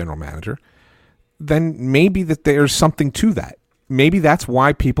as general manager, then maybe that there's something to that. Maybe that's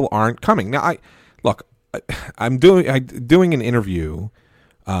why people aren't coming. Now, I'm doing an interview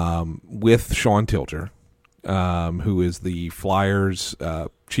with Sean Tilger, who is the Flyers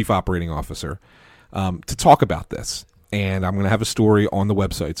chief operating officer, to talk about this. And I'm going to have a story on the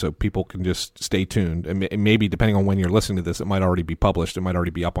website so people can just stay tuned. And maybe depending on when you're listening to this, it might already be published. It might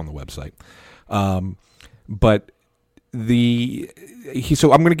already be up on the website. So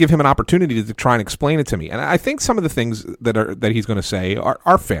I'm going to give him an opportunity to try and explain it to me. And I think some of the things that he's going to say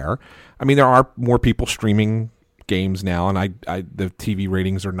are fair. I mean, there are more people streaming games now, and the TV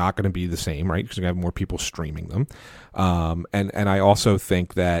ratings are not going to be the same, right? Because you have more people streaming them. And I also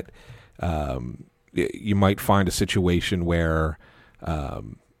think that you might find a situation where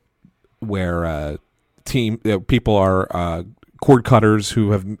people are cord cutters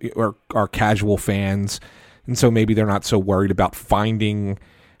who are casual fans, and so maybe they're not so worried about finding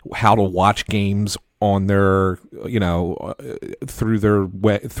how to watch games on their through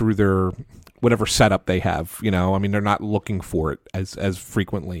their whatever setup they have. I mean, they're not looking for it as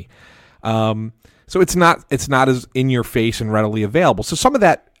frequently. So it's not as in your face and readily available. So some of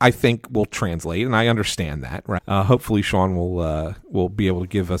that I think will translate, and I understand that. Right? Hopefully, Sean will be able to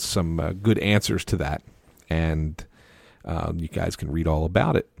give us some good answers to that, and you guys can read all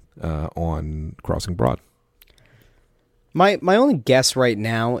about it on Crossing Broad. My only guess right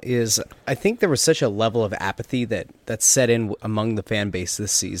now is I think there was such a level of apathy that set in among the fan base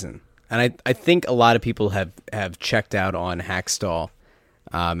this season, and I think a lot of people have checked out on Hextall.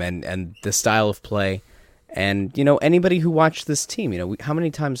 And the style of play, and anybody who watched this team, how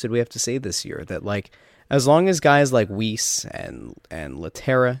many times did we have to say this year that like as long as guys like Weiss and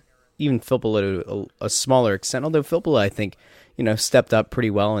Laterra, even Filppula to a smaller extent, although Filppula I think stepped up pretty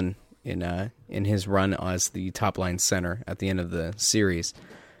well in his run as the top line center at the end of the series.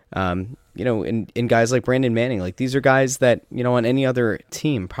 In guys like Brandon Manning, like these are guys that, on any other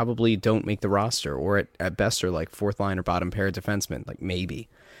team probably don't make the roster, or at best are like fourth line or bottom pair defensemen, like maybe.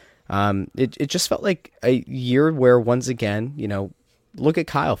 It just felt like a year where once again, look at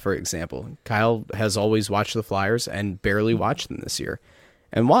Kyle, for example. Kyle has always watched the Flyers and barely watched them this year.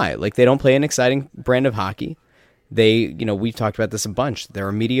 And why? Like they don't play an exciting brand of hockey. They, we've talked about this a bunch. They're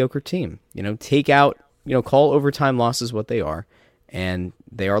a mediocre team, take out, call overtime losses what they are. And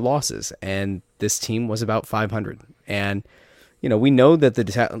they are losses. And this team was about 500. And, we know that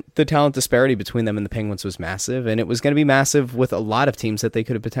the talent disparity between them and the Penguins was massive, and it was going to be massive with a lot of teams that they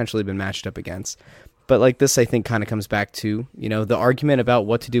could have potentially been matched up against. But like this, I think kind of comes back to, the argument about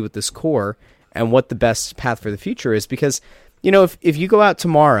what to do with this core and what the best path for the future is. Because, if you go out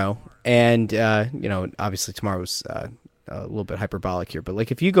tomorrow and, obviously tomorrow was a little bit hyperbolic here, but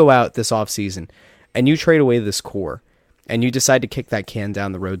like if you go out this offseason and you trade away this core and you decide to kick that can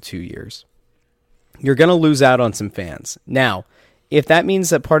down the road 2 years, you're going to lose out on some fans. Now, if that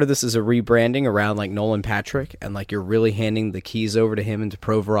means that part of this is a rebranding around like Nolan Patrick and like you're really handing the keys over to him and to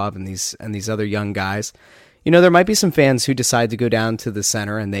Provorov and these other young guys, there might be some fans who decide to go down to the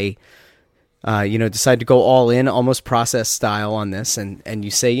center and they, decide to go all in, almost process style on this. And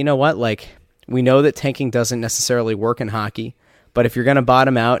you say, you know what, like we know that tanking doesn't necessarily work in hockey, but if you're going to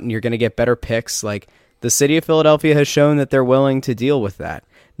bottom out and you're going to get better picks, like the city of Philadelphia has shown that they're willing to deal with that.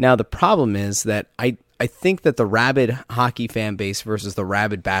 Now, the problem is that I think that the rabid hockey fan base versus the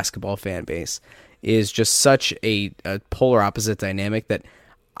rabid basketball fan base is just such a polar opposite dynamic that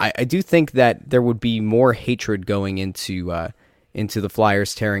I do think that there would be more hatred going into the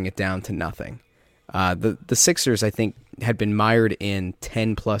Flyers tearing it down to nothing. The Sixers, I think, had been mired in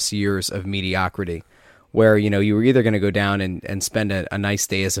 10 plus years of mediocrity, where you were either going to go down and spend a nice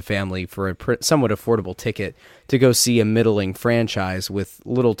day as a family for a somewhat affordable ticket to go see a middling franchise with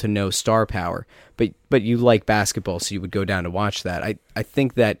little to no star power, but you like basketball, so you would go down to watch that. I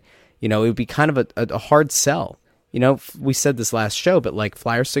think that it would be kind of a hard sell. We said this last show, but like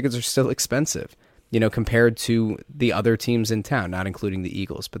Flyers tickets are still expensive, compared to the other teams in town, not including the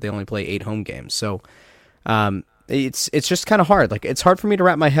Eagles, but they only play 8 home games. So it's just kind of hard. Like it's hard for me to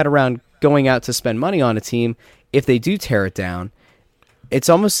wrap my head around going out to spend money on a team if they do tear it down. It's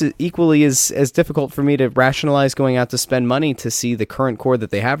almost equally as difficult for me to rationalize going out to spend money to see the current core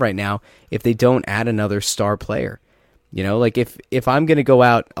that they have right now if they don't add another star player. Like if I'm going to go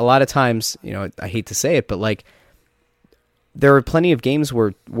out, a lot of times, I hate to say it, but like there are plenty of games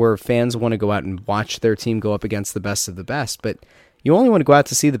where fans want to go out and watch their team go up against the best of the best, but you only want to go out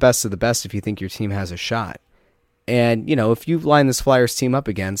to see the best of the best if you think your team has a shot. And, if you line this Flyers team up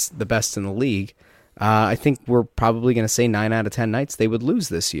against the best in the league, I think we're probably going to say 9 out of 10 nights they would lose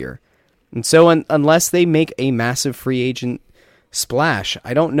this year. And so unless they make a massive free agent splash,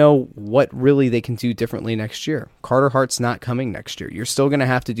 I don't know what really they can do differently next year. Carter Hart's not coming next year. You're still going to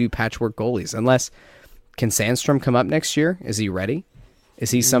have to do patchwork goalies. Unless, can Sandstrom come up next year? Is he ready? Is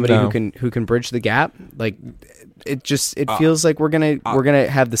he somebody who can bridge the gap? Like it feels like we're gonna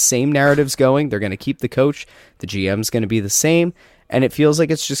have the same narratives going. They're gonna keep the coach. The GM's gonna be the same, and it feels like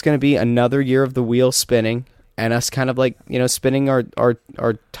it's just gonna be another year of the wheel spinning and us kind of like spinning our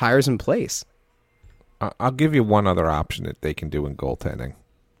tires in place. I'll give you one other option that they can do in goaltending.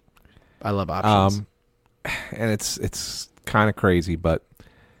 I love options, and it's kind of crazy, but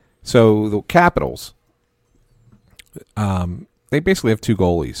so the Capitals. They basically have 2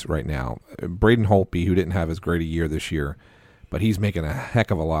 goalies right now. Braden Holtby, who didn't have as great a year this year, but he's making a heck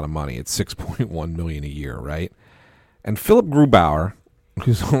of a lot of money. It's $6.1 million a year, right? And Philip Grubauer,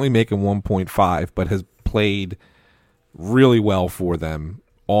 who's only making 1.5, but has played really well for them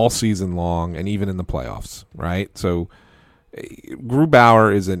all season long and even in the playoffs, right? So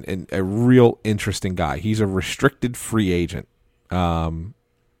Grubauer is a real interesting guy. He's a restricted free agent.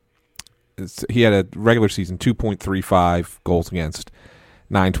 He had a regular season 2.35 goals against,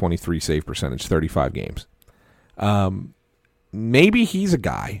 923 save percentage, 35 games. Maybe he's a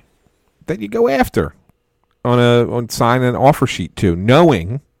guy that you go after on sign an offer sheet to,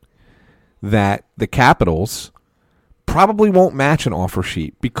 knowing that the Capitals probably won't match an offer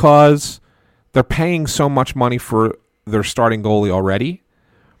sheet because they're paying so much money for their starting goalie already.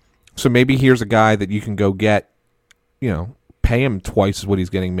 So maybe here's a guy that you can go get, pay him twice what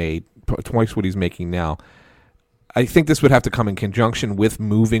he's making now. I think this would have to come in conjunction with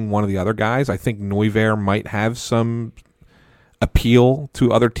moving one of the other guys. I think Neuvirth might have some appeal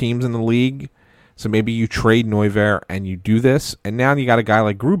to other teams in the league. So maybe you trade Neuvirth and you do this. And now you got a guy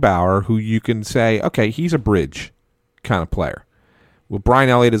like Grubauer who you can say, okay, he's a bridge kind of player. Well, Brian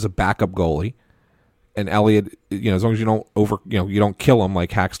Elliott is a backup goalie. And Elliott, as long as you don't you don't kill him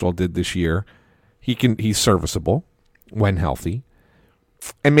like Hackstall did this year, he's serviceable when healthy.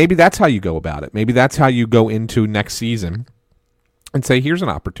 And maybe that's how you go about it. Maybe that's how you go into next season and say, here's an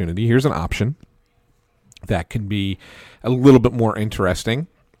opportunity, here's an option that can be a little bit more interesting,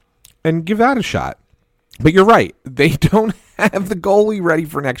 and give that a shot. But you're right. They don't have the goalie ready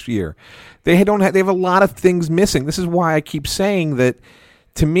for next year. They have a lot of things missing. This is why I keep saying that,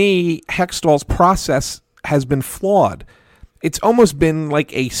 to me, Hextall's process has been flawed. It's almost been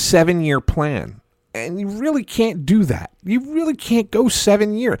like a 7-year plan And you really can't do that. You really can't go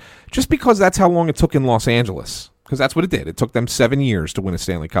 7 years. Just because that's how long it took in Los Angeles. Because that's what it did. It took them 7 years to win a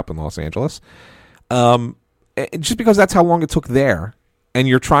Stanley Cup in Los Angeles. Just because that's how long it took there, and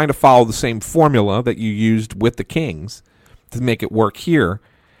you're trying to follow the same formula that you used with the Kings to make it work here,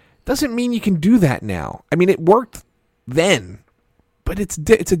 doesn't mean you can do that now. I mean, it worked then, but it's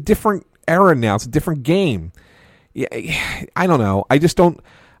a different era now. It's a different game. Yeah, I don't know. I just don't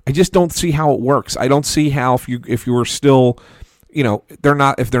see how it works. I don't see how if you were still, if they're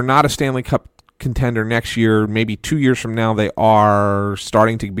not a Stanley Cup contender next year, maybe 2 years from now they are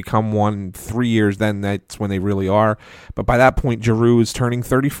starting to become one. 3 years, then that's when they really are. But by that point, Giroux is turning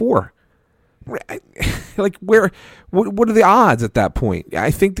 34. Like, what are the odds at that point?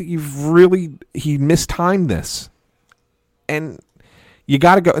 I think that he mistimed this, and you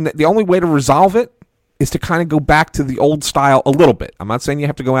got to go. And the only way to resolve it is to kind of go back to the old style a little bit. I'm not saying you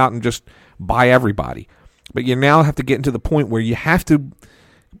have to go out and just buy everybody, but you now have to get into the point where you have to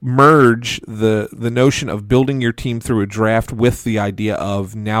merge the notion of building your team through a draft with the idea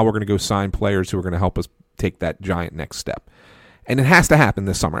of now we're going to go sign players who are going to help us take that giant next step. And it has to happen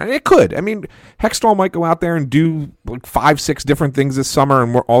this summer. And it could. I mean, Hextall might go out there and do like 5-6 different things this summer,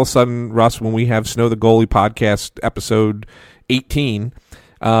 and we're all of a sudden, Russ, when we have Snow the Goalie podcast episode 18,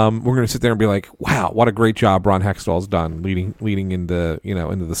 we're going to sit there and be like, "Wow, what a great job Ron Hextall's done leading into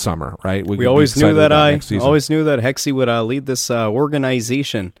the summer." Right? We always knew that Hexy would lead this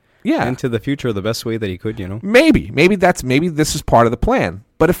organization into the future the best way that he could. Maybe this is part of the plan.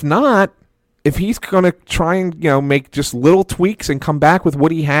 But if not, if he's going to try and make just little tweaks and come back with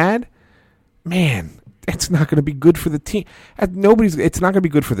what he had, man, it's not going to be good for the team. It's not going to be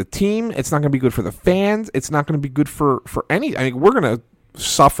good for the team. It's not going to be good for the fans. It's not going to be good for any. I mean, we're going to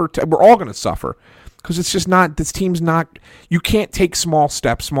suffer. We're all going to suffer because it's just not. This team's not. You can't take small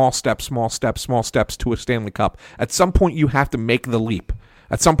steps to a Stanley Cup. At some point, you have to make the leap.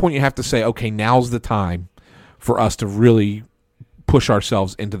 At some point, you have to say, okay, now's the time for us to really push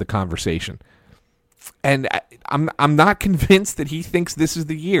ourselves into the conversation. And I'm not convinced that he thinks this is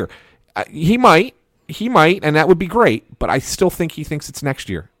the year. He might, and that would be great. But I still think he thinks it's next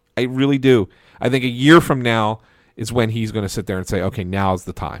year. I really do. I think a year from now is when he's going to sit there and say, "Okay, now's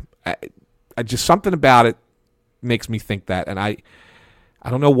the time." I just something about it makes me think that, and I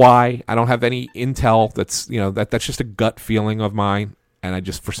don't know why. I don't have any intel. That's just a gut feeling of mine, and I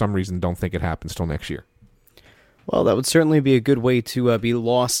just for some reason don't think it happens till next year. Well, that would certainly be a good way to be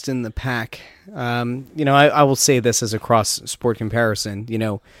lost in the pack. I will say this as a cross-sport comparison.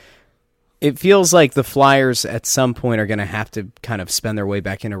 It feels like the Flyers at some point are going to have to kind of spend their way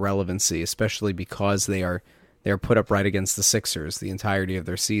back into relevancy, especially because they're put up right against the Sixers the entirety of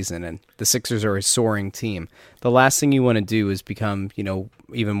their season, and the Sixers are a soaring team. The last thing you want to do is become,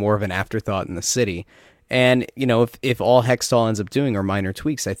 even more of an afterthought in the city. And, if all Hextall ends up doing are minor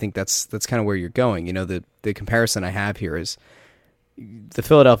tweaks, I think that's kind of where you're going. The comparison I have here is the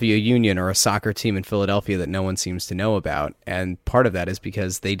Philadelphia Union are a soccer team in Philadelphia that no one seems to know about. And part of that is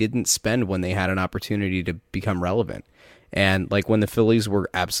because they didn't spend when they had an opportunity to become relevant. And like when the Phillies were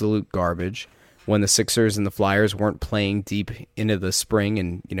absolute garbage, when the Sixers and the Flyers weren't playing deep into the spring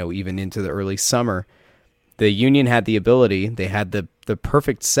and, even into the early summer, the Union had the ability, they had the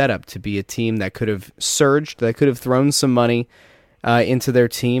perfect setup to be a team that could have surged, that could have thrown some money into their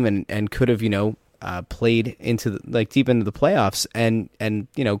team and could have, played into deep into the playoffs and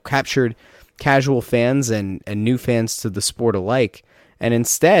captured casual fans and new fans to the sport alike. And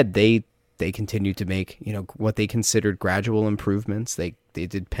instead, they continued to make, what they considered gradual improvements. They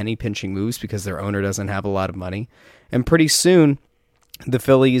did penny pinching moves because their owner doesn't have a lot of money. And pretty soon, the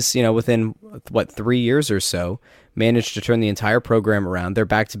Phillies, within 3 years or so, managed to turn the entire program around. They're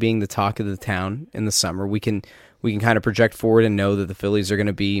back to being the talk of the town in the summer. We can kind of project forward and know that the Phillies are going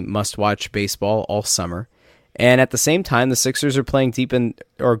to be must-watch baseball all summer. And at the same time, the Sixers are going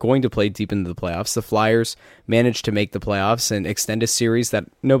to play deep into the playoffs. The Flyers managed to make the playoffs and extend a series that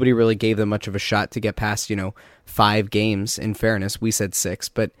nobody really gave them much of a shot to get past, 5 games. In fairness, we said 6,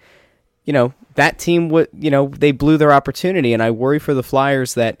 but that team they blew their opportunity, and I worry for the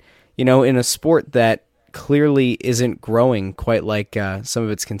Flyers that, in a sport that clearly isn't growing quite like some of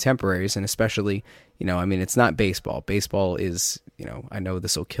its contemporaries, and especially, it's not baseball. Baseball is, I know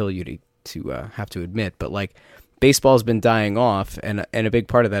this will kill you to have to admit, but baseball has been dying off, and a big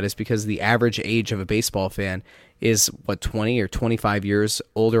part of that is because the average age of a baseball fan is 20 or 25 years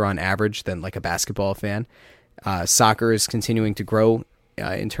older on average than a basketball fan. Soccer is continuing to grow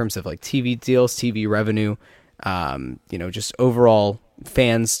in terms of TV deals, TV revenue, just overall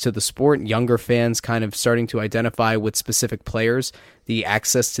fans to the sport, younger fans kind of starting to identify with specific players, the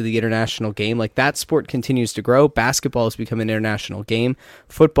access to the international game. Like, that sport continues to grow. Basketball has become an international game.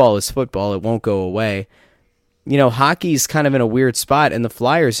 Football is football. It won't go away. Hockey's kind of in a weird spot, and the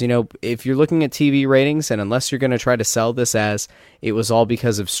Flyers, if you're looking at TV ratings, and unless you're going to try to sell this as it was all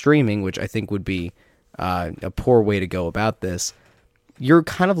because of streaming, which I think would be a poor way to go about this, you're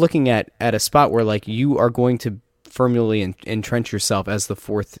kind of looking at a spot where, like, you are going to firmly entrench yourself as the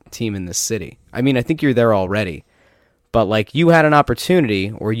fourth team in this city. I mean, I think you're there already, but, like, you had an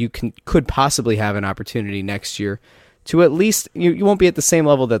opportunity, or you could possibly have an opportunity next year to at least, you won't be at the same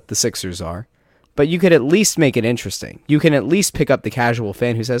level that the Sixers are, but you could at least make it interesting. You can at least pick up the casual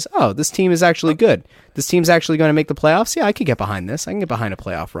fan who says, oh, this team is actually good. This team's actually going to make the playoffs. Yeah, I could get behind this. I can get behind a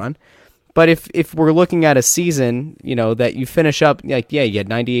playoff run. But if we're looking at a season, that you finish up, like, yeah, you had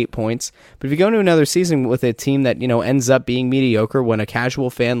 98 points. But if you go into another season with a team that, ends up being mediocre, when a casual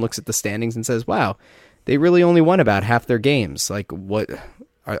fan looks at the standings and says, wow, they really only won about half their games. Like, what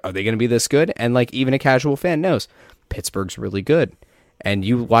are they going to be this good? And, like, even a casual fan knows Pittsburgh's really good. And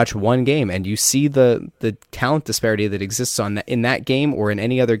you watch one game and you see the talent disparity that exists in that game, or in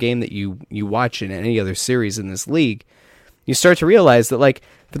any other game that you watch in any other series in this league. You start to realize that, like,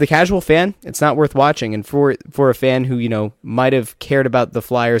 for the casual fan, it's not worth watching. And for a fan who, might have cared about the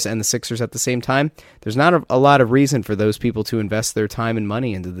Flyers and the Sixers at the same time, there's not a lot of reason for those people to invest their time and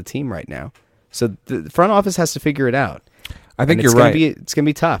money into the team right now. So the front office has to figure it out. I think you're right. It's going to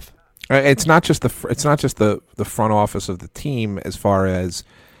be tough. It's not just the front office of the team, as far as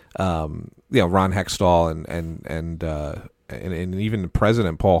Ron Hextall and even the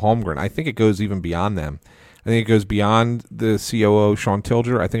president Paul Holmgren. I think it goes even beyond them. I think it goes beyond the COO Sean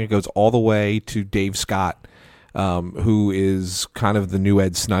Tilger. I think it goes all the way to Dave Scott, who is kind of the new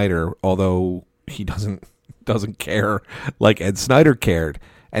Ed Snyder, although he doesn't care like Ed Snyder cared.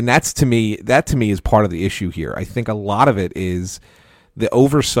 And that to me is part of the issue here. I think a lot of it is the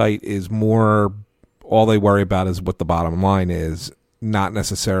oversight is more, all they worry about is what the bottom line is, not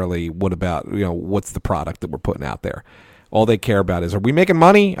necessarily what's the product that we're putting out there. All they care about is, are we making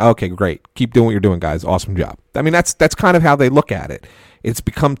money? Okay, great. Keep doing what you're doing, guys. Awesome job. I mean, that's kind of how they look at it. It's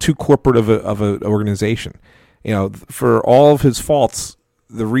become too corporate of an organization. For all of his faults,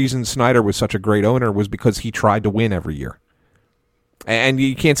 the reason Snyder was such a great owner was because he tried to win every year. And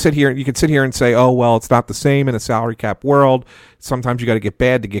you can't sit here. You can sit here and say, "Oh, well, it's not the same in a salary cap world. Sometimes you got to get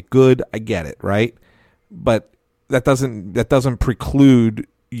bad to get good." I get it, right? But that doesn't preclude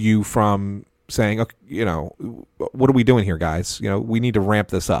you from saying, "Okay, what are we doing here, guys? We need to ramp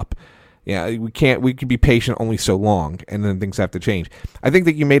this up." Yeah, we can't. We can be patient only so long, and then things have to change. I think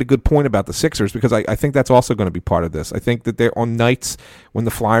that you made a good point about the Sixers, because I think that's also going to be part of this. I think that they're on nights when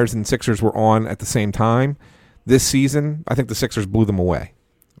the Flyers and Sixers were on at the same time this season. I think the Sixers blew them away,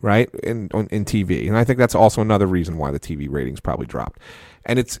 right, in TV, and I think that's also another reason why the TV ratings probably dropped.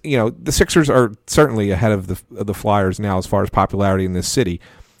 And it's the Sixers are certainly ahead of the Flyers now as far as popularity in this city,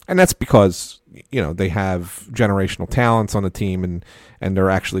 and that's because they have generational talents on the team, and they're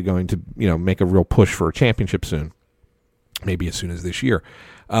actually going to make a real push for a championship soon, maybe as soon as this year.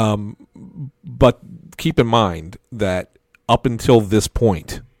 But keep in mind that up until this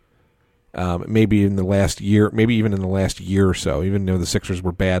point, maybe in the last year, maybe even in the last year or so, even though the Sixers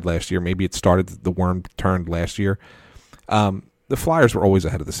were bad last year, maybe it started, the worm turned last year. The Flyers were always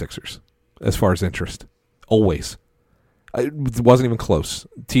ahead of the Sixers as far as interest. Always. It wasn't even close.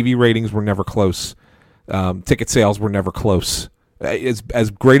 TV ratings were never close. Ticket sales were never close.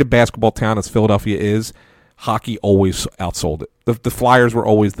 As great a basketball town as Philadelphia is, hockey always outsold it. The Flyers were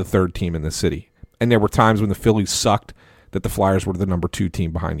always the third team in the city. And there were times when the Phillies sucked that the Flyers were the number 2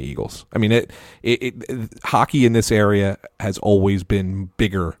 team behind the Eagles. I mean, hockey in this area has always been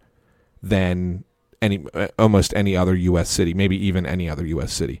bigger than almost any other U.S. city, maybe even any other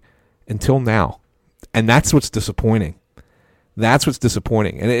U.S. city, until now. And that's what's disappointing. That's what's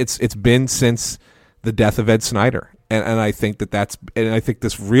disappointing. And it's been since the death of Ed Snyder. And I think and I think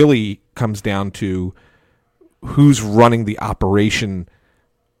this really comes down to who's running the operation.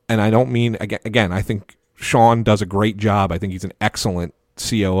 And I don't mean, again, I think Sean does a great job. I think he's an excellent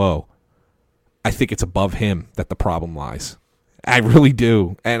COO. I think it's above him that the problem lies. I really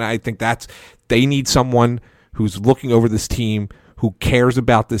do. And I think they need someone who's looking over this team, who cares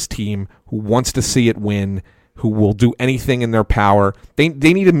about this team, who wants to see it win, who will do anything in their power. They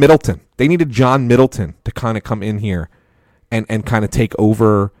need a Middleton. They need a John Middleton to kind of come in here and kind of take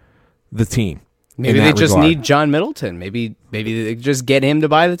over the team. Maybe they just need John Middleton. Maybe they just get him to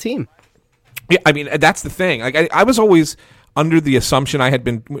buy the team. Yeah, I mean, that's the thing. Like I was always under the assumption, I had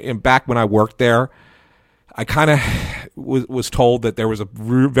been back when I worked there, I kind of was told that there was a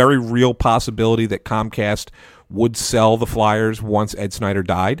very real possibility that Comcast would sell the Flyers once Ed Snyder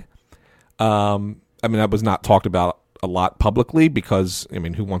died. I mean, that was not talked about a lot publicly because, I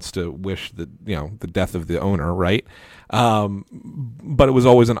mean, who wants to wish the death of the owner, right? But it was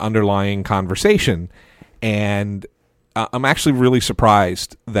always an underlying conversation, and I'm actually really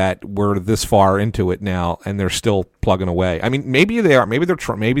surprised that we're this far into it now and they're still plugging away. I mean, maybe they are. Maybe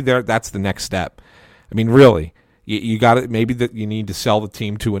they're. That's the next step. I mean, really, you got it. Maybe that you need to sell the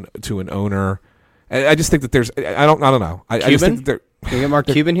team to an owner. I just think that there's. I don't know. I just think that can we get Mark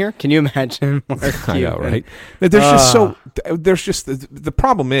Cuban here? Can you imagine Mark Cuban? I know, right? There's just the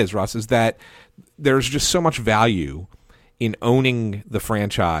problem is, Russ, is that there's just so much value in owning the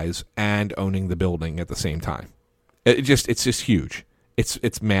franchise and owning the building at the same time. It's just huge.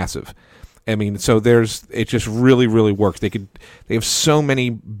 It's massive. I mean, so it just really, really works. They have so many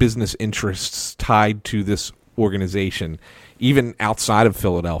business interests tied to this organization, even outside of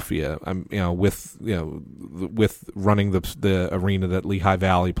Philadelphia. With running the arena that Lehigh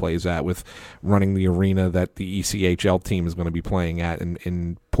Valley plays at, with running the arena that the ECHL team is going to be playing at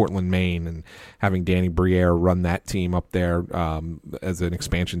in Portland, Maine, and having Danny Briere run that team up there as an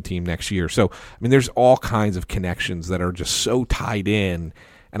expansion team next year. So, I mean, there's all kinds of connections that are just so tied in.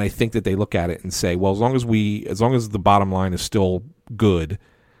 And I think that they look at it and say, well, as long as the bottom line is still good,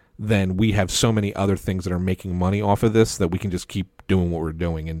 then we have so many other things that are making money off of this that we can just keep doing what we're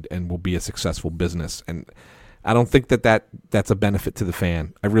doing and we'll be a successful business. And I don't think that's a benefit to the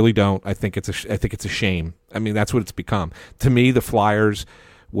fan. I really don't. I think it's a shame. I mean, that's what it's become. To me, the Flyers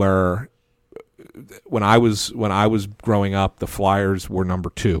were, when I was growing up, the Flyers were number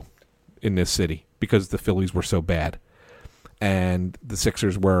 2 in this city because the Phillies were so bad. And the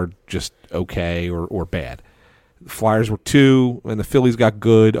Sixers were just okay or bad. The Flyers were 2, and the Phillies got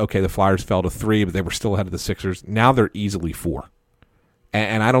good. Okay, the Flyers fell to 3, but they were still ahead of the Sixers. Now they're easily 4.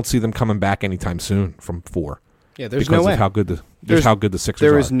 And I don't see them coming back anytime soon from 4. Yeah, there's no way. Of how good the Sixers are.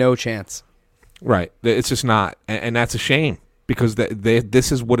 There is no chance. Right. It's just not. And that's a shame because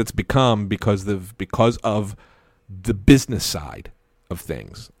this is what it's become because of the business side of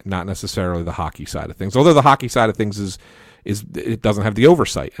things, not necessarily the hockey side of things. Although the hockey side of things is it doesn't have the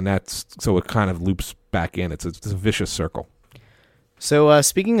oversight, and so it kind of loops back in. It's a vicious circle. So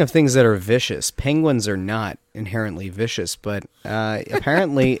speaking of things that are vicious, Penguins are not inherently vicious, but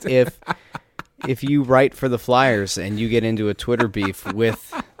apparently if you write for the Flyers and you get into a Twitter beef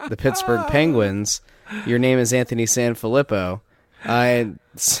with the Pittsburgh Penguins, your name is Anthony Sanfilippo.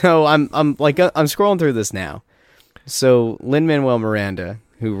 So I'm scrolling through this now. So Lin-Manuel Miranda,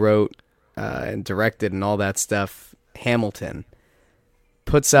 who wrote and directed and all that stuff, Hamilton,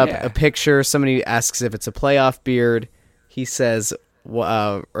 puts up a picture. Somebody asks if it's a playoff beard. He says,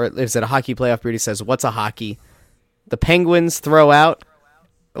 or is it a hockey playoff beard? He says, "What's a hockey?" The Penguins throw out.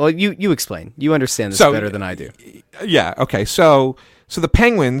 Well, you explain. You understand this better than I do. Yeah. Okay. So the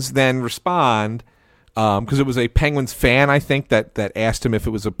Penguins then respond because it was a Penguins fan, I think, that asked him if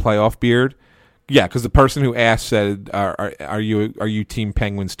it was a playoff beard. Yeah, because the person who asked said, "Are you Team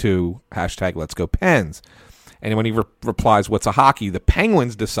Penguins too?" # Let's go Pens. And when he replies, "What's a hockey?" the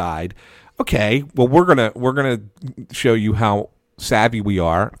Penguins decide, okay, well we're gonna show you how savvy we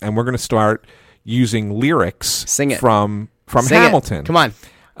are, and we're gonna start using lyrics from Hamilton. Come on,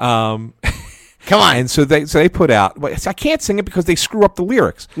 come on. And so they put out. I can't sing it because they screw up the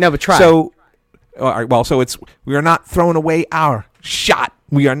lyrics. No, but try. So, all right, well, so it's we are not throwing away our shot.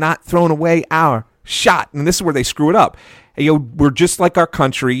 We are not throwing away our shot, and this is where they screw it up. Hey, we're just like our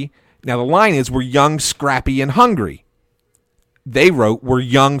country. Now, the line is, we're young, scrappy, and hungry. They wrote, we're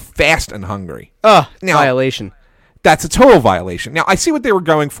young, fast, and hungry. Violation. That's a total violation. Now, I see what they were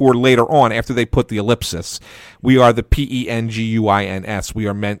going for later on after they put the ellipsis. We are the Penguins. We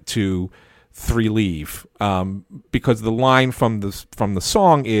are meant to 3 leave. Because the line from the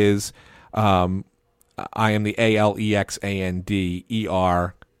song is, I am the ALEXANDER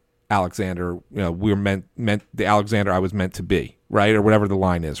Alexander. We're meant the Alexander I was meant to be. Right, or whatever the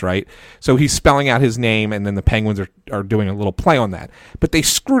line is, right? So he's spelling out his name, and then the Penguins are doing a little play on that. But they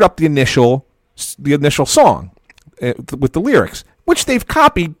screwed up the initial song with the lyrics, which they've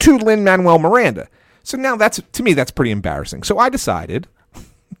copied to Lin-Manuel Miranda. So now to me, that's pretty embarrassing. So I decided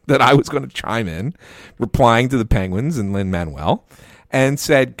that I was going to chime in, replying to the Penguins and Lin-Manuel, and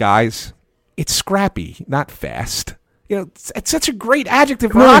said, guys, it's scrappy, not fast. It's such a great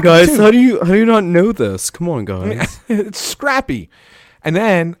adjective. Come on, guys. How do you not know this? Come on, guys. It's scrappy. And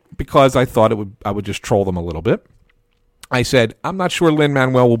then, because I thought I would just troll them a little bit, I said, I'm not sure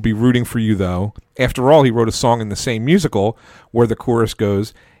Lin-Manuel will be rooting for you, though. After all, he wrote a song in the same musical where the chorus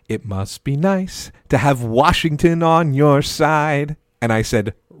goes, "It must be nice to have Washington on your side." And I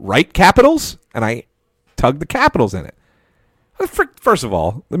said, "Right, Capitals?" And I tugged the Capitals in it. First of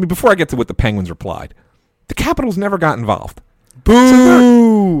all, before I get to what the Penguins replied, the Capitals never got involved.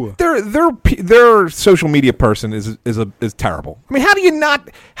 Boo! So their social media person is terrible. I mean, how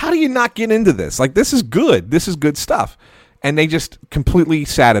do you not get into this? Like, this is good. This is good stuff. And they just completely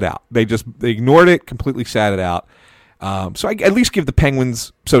sat it out. They ignored it, completely sat it out. So I at least give the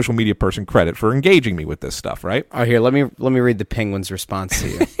Penguins social media person credit for engaging me with this stuff, right? Oh, here, let me read the Penguins' response to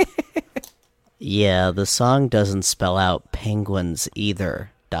you. Yeah, the song doesn't spell out penguins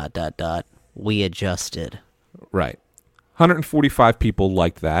either. ... We adjusted. Right. 145 people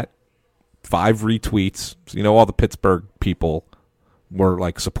liked that. 5 retweets. So, all the Pittsburgh people were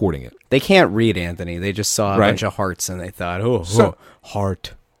like supporting it. They can't read, Anthony. They just saw a bunch of hearts and they thought,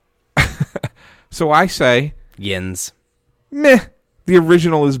 heart. So I say, yins. Meh, the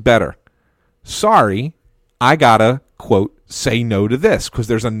original is better. Sorry, I gotta, quote, say no to this, because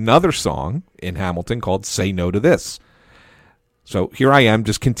there's another song in Hamilton called Say No to This. So here I am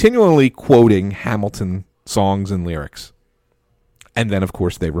just continually quoting Hamilton songs and lyrics. And then, of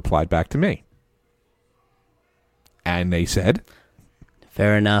course, they replied back to me. And they said,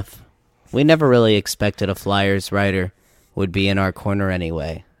 fair enough. We never really expected a Flyers writer would be in our corner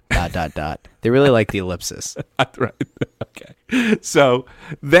anyway. ... They really like the ellipsis. Right. Okay. So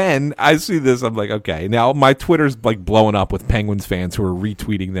then I see this. I'm like, okay. Now my Twitter's like blowing up with Penguins fans who are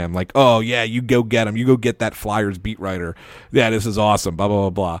retweeting them. Like, oh, yeah, you go get him. You go get that Flyers beat writer. Yeah, this is awesome. Blah, blah, blah,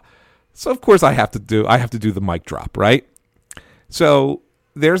 blah. So, of course, I have to do the mic drop, right? So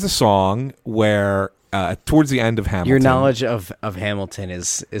there's a song where towards the end of Hamilton. Your knowledge of Hamilton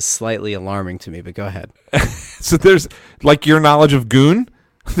is slightly alarming to me, but go ahead. So there's like your knowledge of Goon.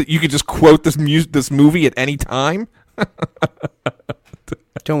 That you could just quote this movie at any time?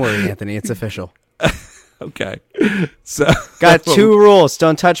 Don't worry, Anthony. It's official. Okay. So got 2 rules.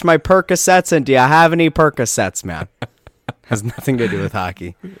 Don't touch my Percocets, and do you have any Percocets, man? Has nothing to do with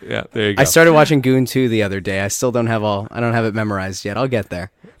hockey. Yeah, there you go. I started watching Goon 2 the other day. I still don't have it memorized yet. I'll get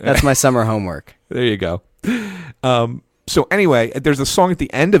there. That's my summer homework. There you go. So anyway, there's a song at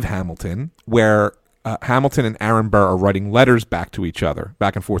the end of Hamilton where Hamilton and Aaron Burr are writing letters back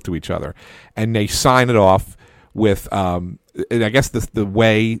and forth to each other, and they sign it off with, and I guess the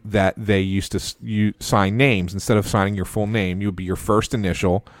way that they used to sign names, instead of signing your full name, you would be your first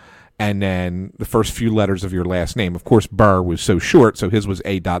initial, and then the first few letters of your last name. Of course, Burr was so short, so his was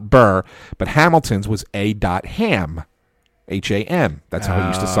A. Burr, but Hamilton's was A. Ham, Ham. That's how he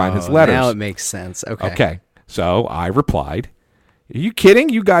used to sign his letters. Now it makes sense. Okay. So I replied, "Are you kidding?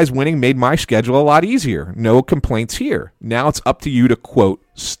 You guys winning made my schedule a lot easier. No complaints here. Now it's up to you to, quote,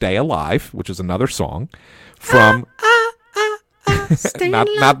 Stay Alive," which is another song from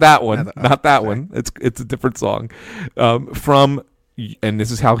not that one. Not that one. It's a different song. From, and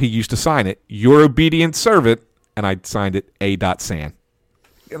this is how he used to sign it, "Your obedient servant," and I signed it A. San,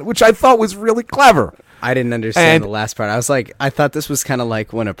 which I thought was really clever. I didn't understand the last part. I was like, I thought this was kind of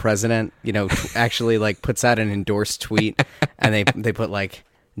like when a president, actually like puts out an endorsed tweet and they put like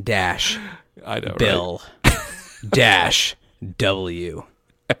dash I know, Bill right? dash W.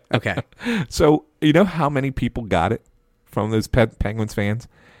 Okay. So you know how many people got it from those Penguins fans?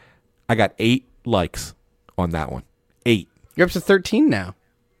 I got 8 likes on that one. 8. You're up to 13 now.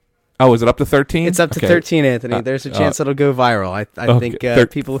 Oh, is it up to 13? It's up to 13, Anthony. There's a chance it'll go viral. I think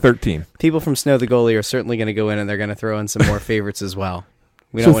people 13. People from Snow the Goalie are certainly going to go in and they're going to throw in some more favorites as well.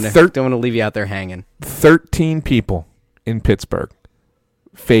 We don't want to leave you out there hanging. 13 people in Pittsburgh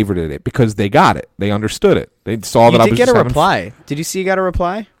favorited it because they got it. They understood it. They saw that I was. You did get a reply. Did you see you got a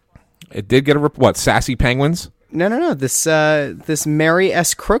reply? It did get a what? Sassy Penguins? No. This Mary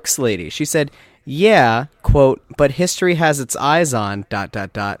S. Crooks lady. She said, "Yeah, quote, but history has its eyes on ...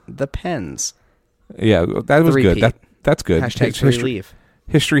 the Pens." Yeah, that was good. That's good. Hashtag relief.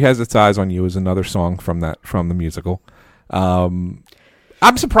 History has its eyes on you is another song from the musical. I'm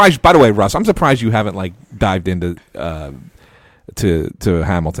surprised. By the way, Russ, I'm surprised you haven't like dived into to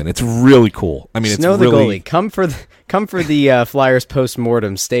Hamilton. It's really cool. I mean, Snow it's the really... Goalie. Come for the Flyers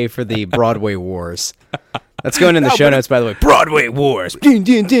post-mortem. Stay for the Broadway Wars. That's going in the show notes, by the way. Broadway Wars. Dun,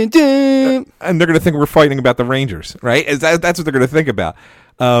 dun, dun, dun. And they're going to think we're fighting about the Rangers, right? That's what they're going to think about.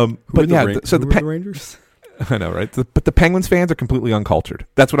 But yeah, so the Rangers. I know, right? But the Penguins fans are completely uncultured.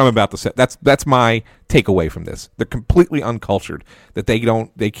 That's what I'm about to say. That's my takeaway from this. They're completely uncultured. That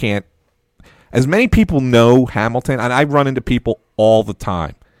they can't. As many people know Hamilton, and I run into people all the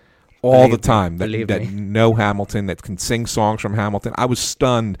time all the time that Believe me. know Hamilton, that can sing songs from Hamilton. I was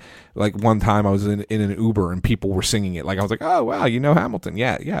stunned. Like one time I was in an Uber and people were singing it. Like I was like, oh wow, you know Hamilton?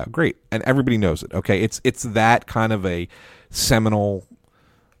 Yeah, great. And everybody knows it. Okay, it's that kind of a seminal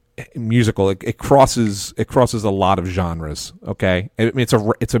musical. It crosses a lot of genres. Okay, I mean,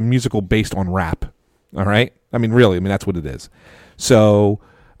 it's a musical based on rap. All right, I mean really, I mean that's what it is. So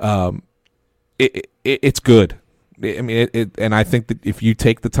it's good. I mean, and I think that if you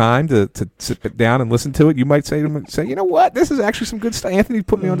take the time to sit down and listen to it, you might say, you know what, this is actually some good stuff. Anthony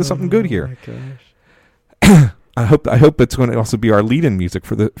put me onto something good here. Oh my gosh. I hope it's going to also be our lead-in music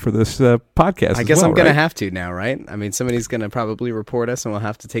for this podcast. I guess well, I'm going right? to have to now, right? I mean, somebody's going to probably report us, and we'll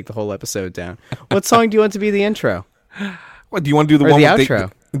have to take the whole episode down. What song do you want to be the intro? What do you want to do? The Or one the with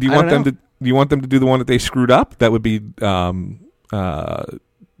outro? Do you I want don't them to? Do you want them to do the one that they screwed up? That would be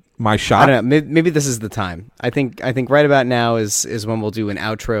My Shot. I don't know. Maybe this is the time. I think right about now is when we'll do an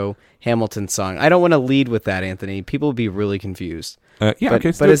outro Hamilton song. I don't want to lead with that, Anthony. People will be really confused. Yeah, but,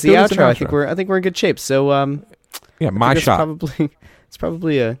 okay. But as the outro, I think we're in good shape. So yeah, My Shot. It's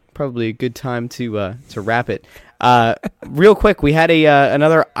probably a good time to wrap it. Real quick, we had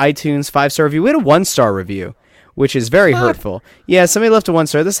another iTunes 5-star review. We had a 1-star review, which is very hurtful. Yeah, somebody left a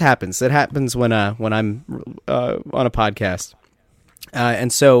 1-star. This happens. It happens when I'm on a podcast.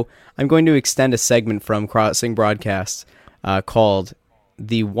 And so I'm going to extend a segment from Crossing Broadcast called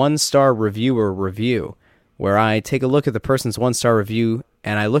the 1-star reviewer review, where I take a look at the person's 1-star review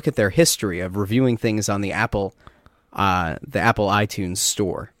and I look at their history of reviewing things on the Apple iTunes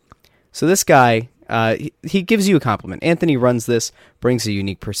store. So this guy, he gives you a compliment. Anthony runs this, brings a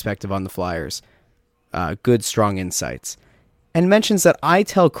unique perspective on the Flyers, good, strong insights, and mentions that I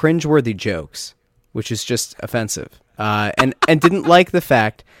tell cringeworthy jokes, which is just offensive. And didn't like the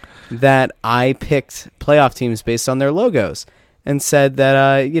fact that I picked playoff teams based on their logos, and said that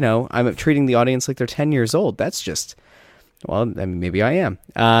I'm treating the audience like they're 10 years old. That's just, well, I mean, maybe I am.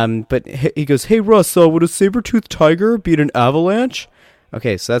 But he goes, "Hey Russ, would a saber-toothed tiger beat an avalanche?"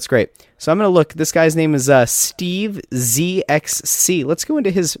 Okay, so that's great. So I'm gonna look. This guy's name is Steve ZXC. Let's go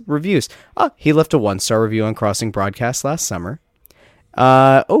into his reviews. He left a 1-star review on Crossing Broadcast last summer.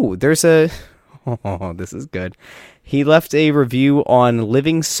 There's a. Oh, this is good. He left a review on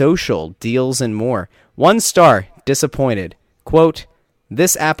Living Social, Deals and More. 1 star, disappointed. Quote,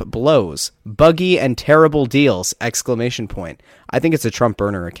 "This app blows. Buggy and terrible deals!" Exclamation point. I think it's a Trump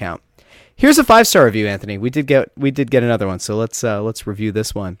burner account. Here's a 5-star review, Anthony. We did get another one, so let's review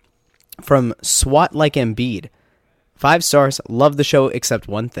this one. From SWAT Like Embiid. 5 stars, love the show except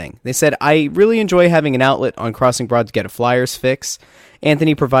one thing. They said, "I really enjoy having an outlet on Crossing Broad to get a Flyers fix.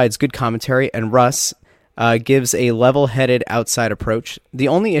 Anthony provides good commentary, and Russ gives a level-headed outside approach. The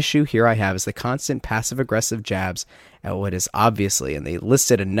only issue here I have is the constant passive-aggressive jabs at what is obviously," and they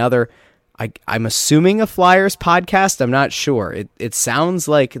listed another, I'm assuming a Flyers podcast. I'm not sure. It sounds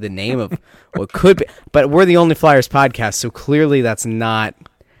like the name of what could be, but we're the only Flyers podcast, so clearly that's not...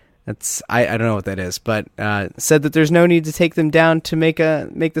 I don't know what that is, but said that there's no need to take them down to make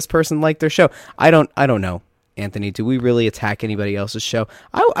this person like their show. I don't know, Anthony. Do we really attack anybody else's show?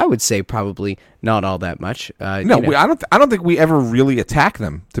 I would say probably not all that much. I don't think we ever really attack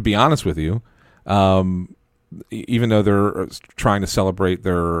them, to be honest with you. Even though they're trying to celebrate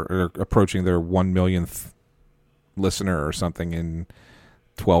they're approaching their 1 millionth listener or something in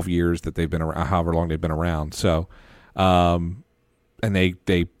 12 years that they've been around, however long they've been around. So. And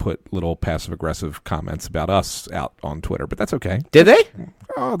they put little passive-aggressive comments about us out on Twitter, but that's okay. Did they?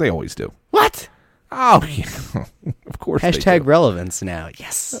 Oh, they always do. What? Oh, yeah. Of course they do. Hashtag relevance now.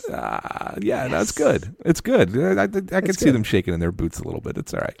 Yes. Yeah, Yes. That's good. It's good. I can see them shaking in their boots a little bit.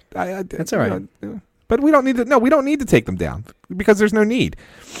 It's all right. That's all right. But we don't need to. No, we don't need to take them down because there's no need.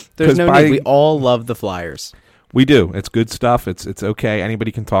 There's no need. We all love the Flyers. We do. It's good stuff. It's okay.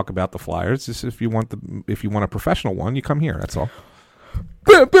 Anybody can talk about the Flyers. Just if you want a professional one, you come here. That's all.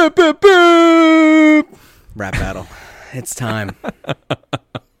 Rap battle. It's time.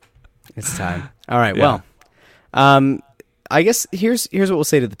 It's time. All right. Yeah. Well, I guess here's what we'll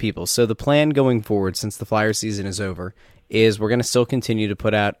say to the people. So the plan going forward, since the Flyer season is over, is we're going to still continue to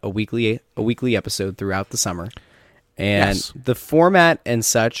put out a weekly episode throughout the summer. And yes. The format and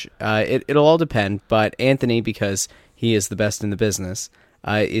such, it'll all depend. But Anthony, because he is the best in the business,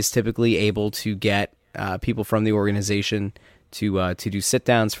 is typically able to get people from the organization to do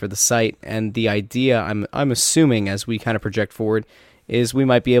sit-downs for the site. And the idea, I'm assuming, as we kind of project forward, is we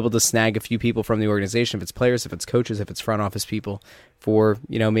might be able to snag a few people from the organization, if it's players, if it's coaches, if it's front office people, for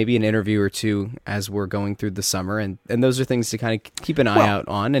maybe an interview or two as we're going through the summer. And those are things to kind of keep an eye out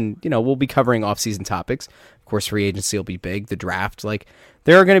on. And we'll be covering off-season topics. Of course, free agency will be big. The draft, like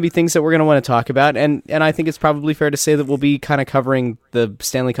there are going to be things that we're going to want to talk about, and I think it's probably fair to say that we'll be kind of covering the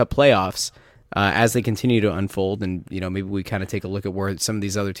Stanley Cup playoffs as they continue to unfold, and maybe we kind of take a look at where some of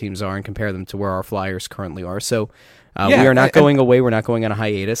these other teams are and compare them to where our Flyers currently are. So we are not going away. We're not going on a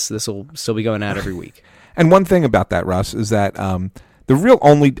hiatus. This will still be going out every week. And one thing about that, Russ, is that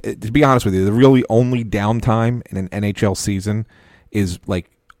to be honest with you, the really only downtime in an NHL season is like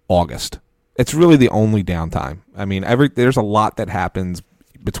August. It's really the only downtime. I mean, there's a lot that happens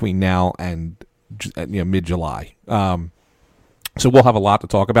between now and mid-July. So we'll have a lot to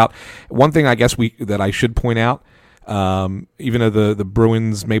talk about. One thing I guess that I should point out, even though the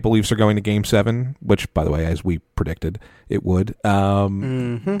Bruins Maple Leafs are going to Game 7, which, by the way, as we predicted, it would.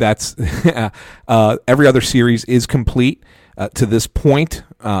 That's every other series is complete to this point.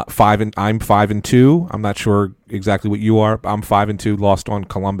 I'm 5-2. I'm not sure exactly what you are. I'm 5-2. Lost on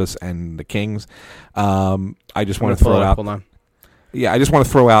Columbus and the Kings. I just want to throw out. Hold on. Yeah, I just want to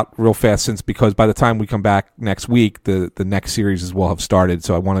throw out real fast because by the time we come back next week, the next series will have started.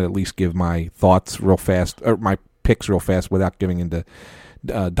 So I want to at least give my thoughts real fast, or my picks real fast, without diving into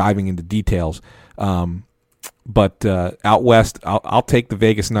details. But out west, I'll take the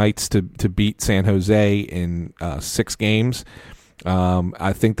Vegas Knights to beat San Jose in 6 games.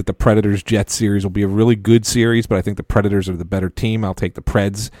 I think that the Predators-Jets series will be a really good series, but I think the Predators are the better team. I'll take the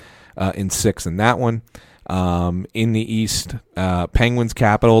Preds in 6 in that one. In the East, Penguins,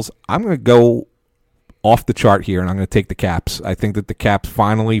 Capitals. I'm going to go off the chart here, and I'm going to take the Caps. I think that the Caps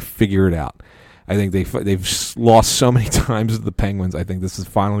finally figure it out. I think they've lost so many times to the Penguins. I think this is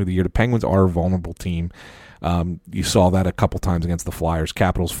finally the year. The Penguins are a vulnerable team. You saw that a couple times against the Flyers.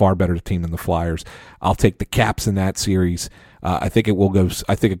 Capitals far better team than the Flyers. I'll take the Caps in that series. I think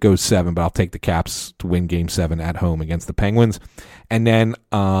it goes 7, but I'll take the Caps to win Game 7 at home against the Penguins. And then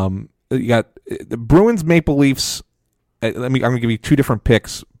you got the Bruins, Maple Leafs. I'm going to give you 2 different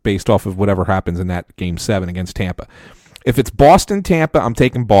picks based off of whatever happens in that Game 7 against Tampa. If it's Boston-Tampa, I'm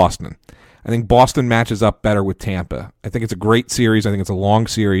taking Boston. I think Boston matches up better with Tampa. I think it's a great series. I think it's a long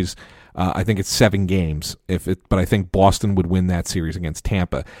series. I think it's 7 games. But I think Boston would win that series against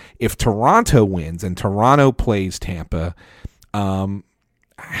Tampa. If Toronto wins and Toronto plays Tampa, I'm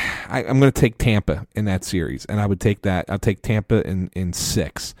going to take Tampa in that series, and I would take that. I'll take Tampa in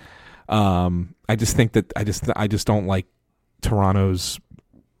 6. I just think that I just don't like Toronto's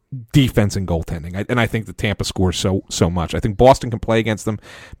defense and goaltending, and I think that Tampa scores so much. I think Boston can play against them,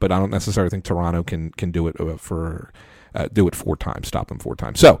 but I don't necessarily think Toronto can do it do it 4 times, stop them 4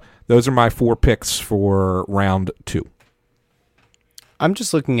 times. So those are my 4 picks for round 2. I'm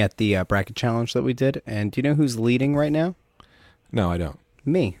just looking at the bracket challenge that we did, and do you know who's leading right now? No, I don't.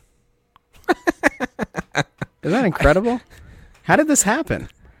 Me. Isn't that incredible? How did this happen?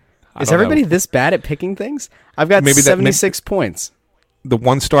 Is everybody this bad at picking things? I've got 76 points. The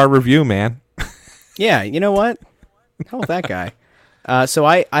 1-star review, man. Yeah, you know what? Hell with that guy. So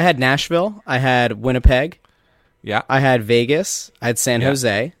I had Nashville. I had Winnipeg. Yeah. I had Vegas. I had San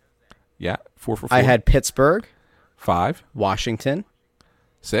Jose. Yeah, 4 for 4. I had Pittsburgh. 5. Washington.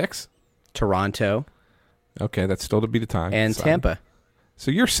 6. Toronto. Okay, that's still to be the time. And 7. Tampa.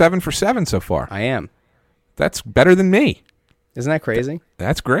 So you're 7 for 7 so far. I am. That's better than me. Isn't that crazy?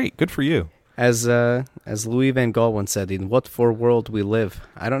 That's great. Good for you. As Louis Van Gaal once said, in what for world we live.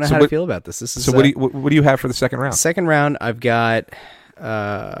 I don't know how to feel about this. So what do you have for the second round? Second round, I've got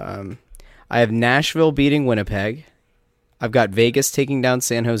I have Nashville beating Winnipeg. I've got Vegas taking down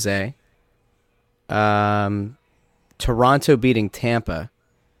San Jose. Toronto beating Tampa.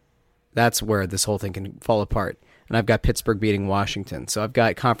 That's where this whole thing can fall apart. And I've got Pittsburgh beating Washington. So I've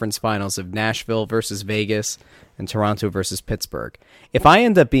got conference finals of Nashville versus Vegas and Toronto versus Pittsburgh. If I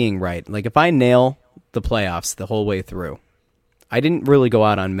end up being right, like if I nail the playoffs the whole way through, I didn't really go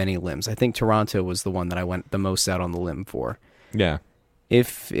out on many limbs. I think Toronto was the one that I went the most out on the limb for. Yeah.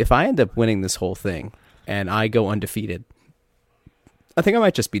 If I end up winning this whole thing and I go undefeated, I think I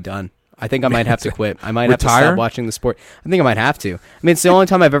might just be done. I think I might have to quit. I might have to stop watching the sport. I think I might have to. I mean, it's the only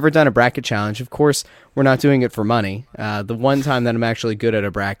time I've ever done a bracket challenge. Of course, we're not doing it for money. The one time that I'm actually good at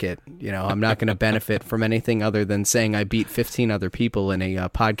a bracket, I'm not going to benefit from anything other than saying I beat 15 other people in a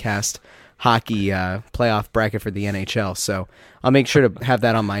podcast hockey playoff bracket for the NHL. So I'll make sure to have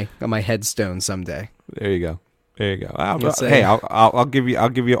that on my headstone someday. There you go. There you go. I'll give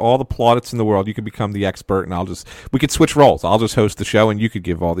you all the plaudits in the world. You can become the expert, and we could switch roles. I'll just host the show, and you could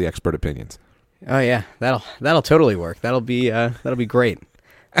give all the expert opinions. Oh yeah, that'll totally work. That'll be great.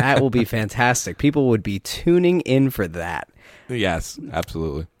 That will be fantastic. People would be tuning in for that. Yes,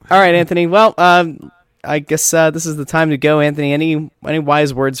 absolutely. All right, Anthony. Well, I guess this is the time to go, Anthony. Any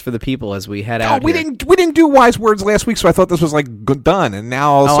wise words for the people as we head out? We didn't do wise words last week, so I thought this was like done. And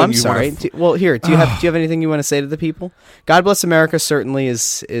now all of a sudden I'm sorry. Well, here, do you have anything you want to say to the people? God Bless America certainly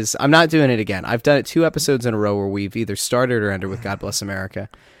is. I'm not doing it again. I've done it 2 episodes in a row where we've either started or ended with God Bless America.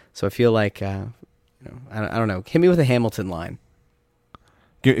 So I feel like I don't know. Hit me with a Hamilton line.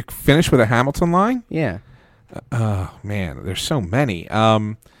 Finish with a Hamilton line? Yeah. Oh man, there's so many.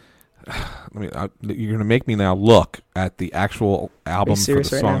 You're gonna make me now look at the actual album for the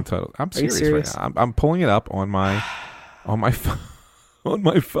song title. I'm serious right now. I'm pulling it up on my phone, on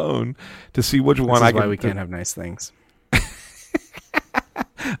my phone to see which one I can. This is why we can't have nice things.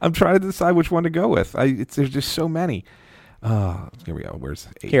 I'm trying to decide which one to go with. There's just so many. Here we go. Where's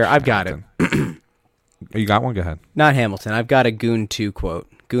H? Here? I've got it. You got one? Go ahead. Not Hamilton. I've got a Goon 2 quote.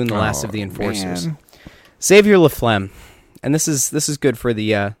 Goon, the last of the enforcers. Man. Xavier LaFlemme, and this is good for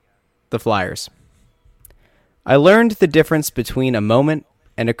the Flyers. I learned the difference between a moment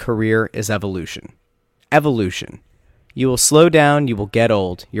and a career is evolution. Evolution. You will slow down, you will get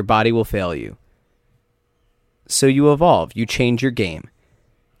old, your body will fail you. So you evolve, you change your game.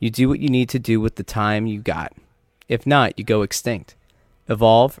 You do what you need to do with the time you got. If not, you go extinct.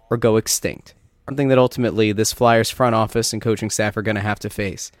 Evolve or go extinct. Something that ultimately this Flyers front office and coaching staff are going to have to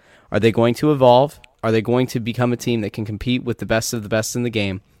face. Are they going to evolve? Are they going to become a team that can compete with the best of the best in the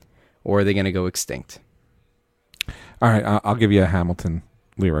game? Or are they going to go extinct? All right, I'll give you a Hamilton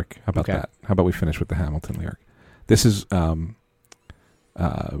lyric. How about that? How about we finish with the Hamilton lyric? This is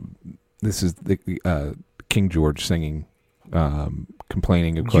the King George singing,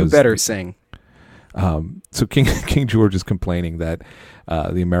 complaining because you better sing. So King George is complaining that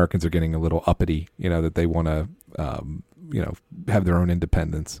the Americans are getting a little uppity. That they want to have their own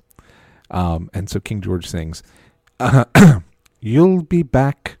independence. And so King George sings, "You'll be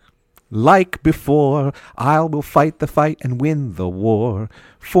back like before. I will fight the fight and win the war.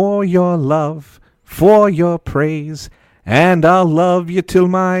 For your love, for your praise, and I'll love you till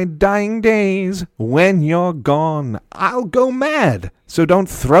my dying days. When you're gone, I'll go mad. So don't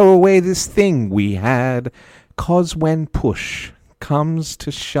throw away this thing we had. 'Cause when push comes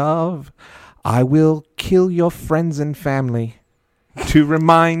to shove, I will kill your friends and family to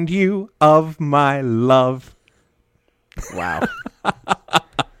remind you of my love." Wow.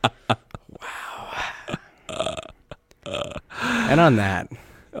 And on that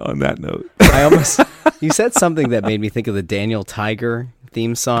note, you said something that made me think of the Daniel Tiger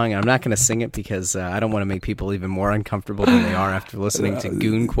theme song. I'm not going to sing it because I don't want to make people even more uncomfortable than they are after listening to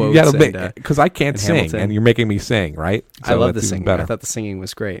Goon quotes. Because I can't sing, Hamilton. And you're making me sing, right? So I love the singing. I thought the singing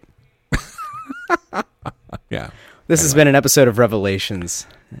was great. Yeah. This has been an episode of Revelations,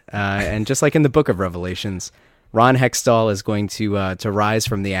 and just like in the book of Revelations, Ron Hextall is going to rise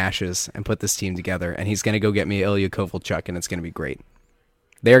from the ashes and put this team together, and he's going to go get me Ilya Kovalchuk, and it's going to be great.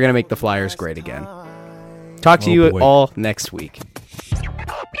 They're going to make the Flyers great again. Talk to you all next week.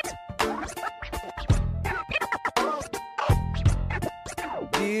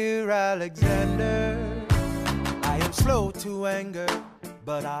 Dear Alexander, I am slow to anger,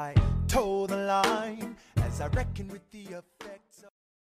 but I toe the line as I reckon with the